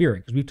Holy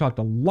Spirit, because we've talked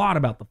a lot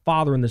about the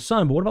Father and the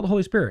Son, but what about the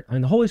Holy Spirit?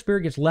 The Holy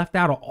Spirit gets left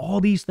out of all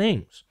these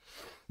things.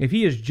 If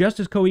he is just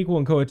as co-equal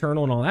and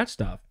co-eternal and all that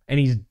stuff, and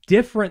he's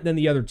different than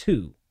the other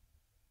two,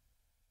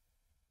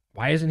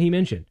 why isn't he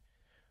mentioned?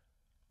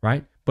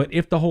 Right? But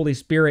if the Holy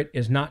Spirit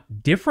is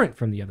not different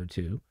from the other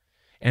two,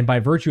 and by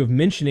virtue of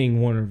mentioning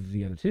one of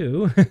the other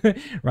two,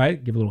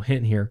 right, give a little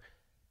hint here,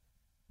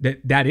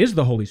 that is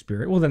the Holy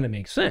Spirit, well, then it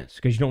makes sense,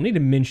 because you don't need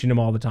to mention him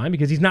all the time,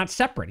 because he's not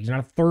separate. He's not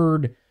a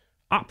third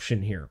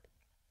option here,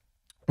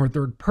 or a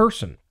third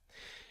person.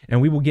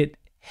 And we will get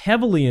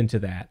heavily into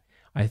that,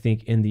 I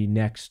think, in the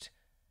next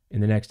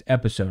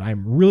episode.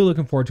 I'm really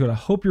looking forward to it. I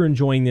hope you're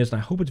enjoying this, and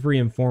I hope it's very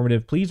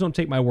informative. Please don't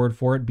take my word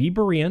for it. Be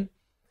Berean.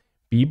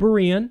 Be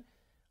Berean.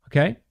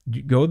 Okay?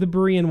 Go the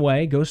Berean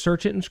way. Go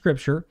search it in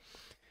Scripture.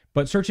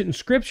 But search it in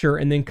Scripture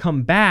and then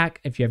come back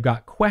if you've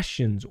got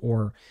questions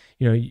or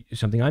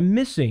something I'm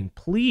missing.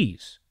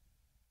 Please,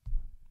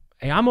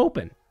 hey, I'm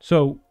open.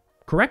 So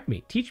correct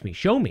me, teach me,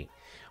 show me.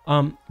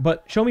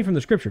 But show me from the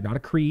Scripture, not a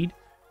creed,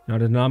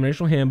 not a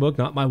denominational handbook,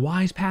 not my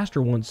wise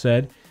pastor once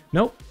said.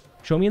 Nope.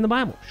 Show me in the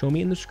Bible. Show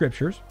me in the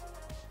Scriptures.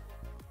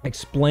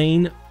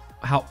 Explain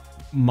how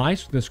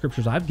the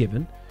Scriptures I've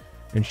given,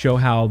 and show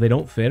how they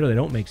don't fit or they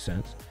don't make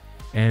sense.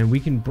 And we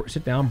can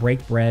sit down,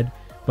 break bread.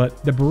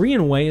 But the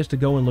Berean way is to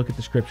go and look at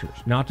the Scriptures,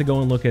 not to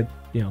go and look at,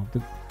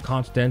 the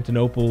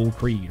Constantinople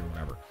Creed or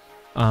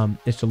whatever.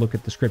 It's to look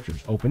at the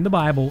Scriptures. Open the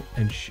Bible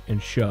and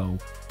show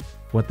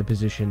what the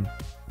position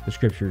the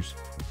Scriptures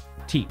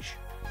teach.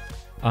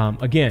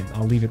 Again,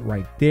 I'll leave it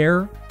right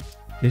there.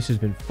 This has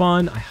been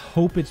fun. I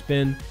hope it's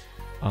been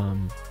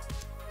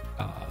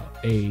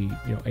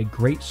a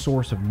great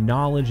source of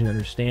knowledge and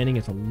understanding.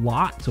 It's a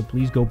lot, so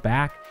please go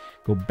back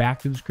to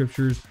the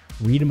Scriptures,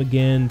 read them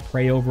again,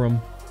 pray over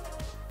them,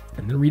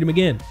 and then read them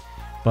again.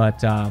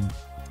 But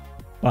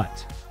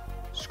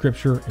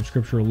Scripture and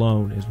Scripture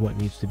alone is what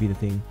needs to be the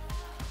thing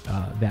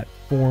that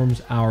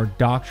forms our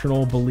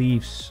doctrinal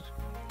beliefs.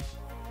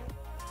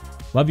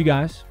 Love you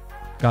guys.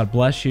 God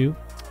bless you.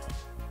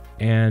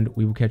 And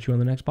we will catch you on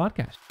the next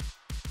podcast.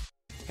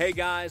 Hey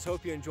guys,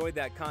 hope you enjoyed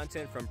that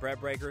content from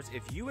BreadBreakers.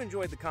 If you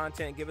enjoyed the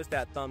content, give us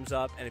that thumbs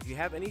up. And if you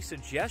have any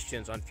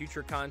suggestions on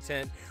future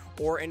content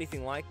or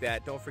anything like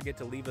that, don't forget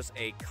to leave us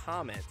a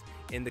comment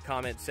in the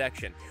comment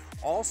section.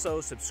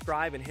 Also,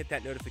 subscribe and hit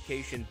that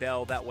notification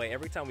bell. That way,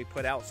 every time we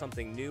put out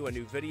something new, a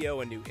new video,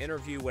 a new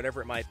interview,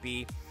 whatever it might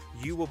be,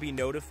 you will be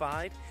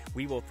notified.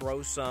 We will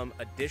throw some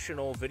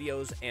additional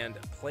videos and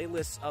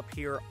playlists up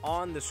here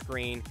on the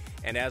screen.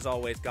 And as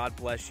always, God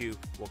bless you.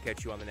 We'll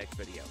catch you on the next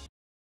video.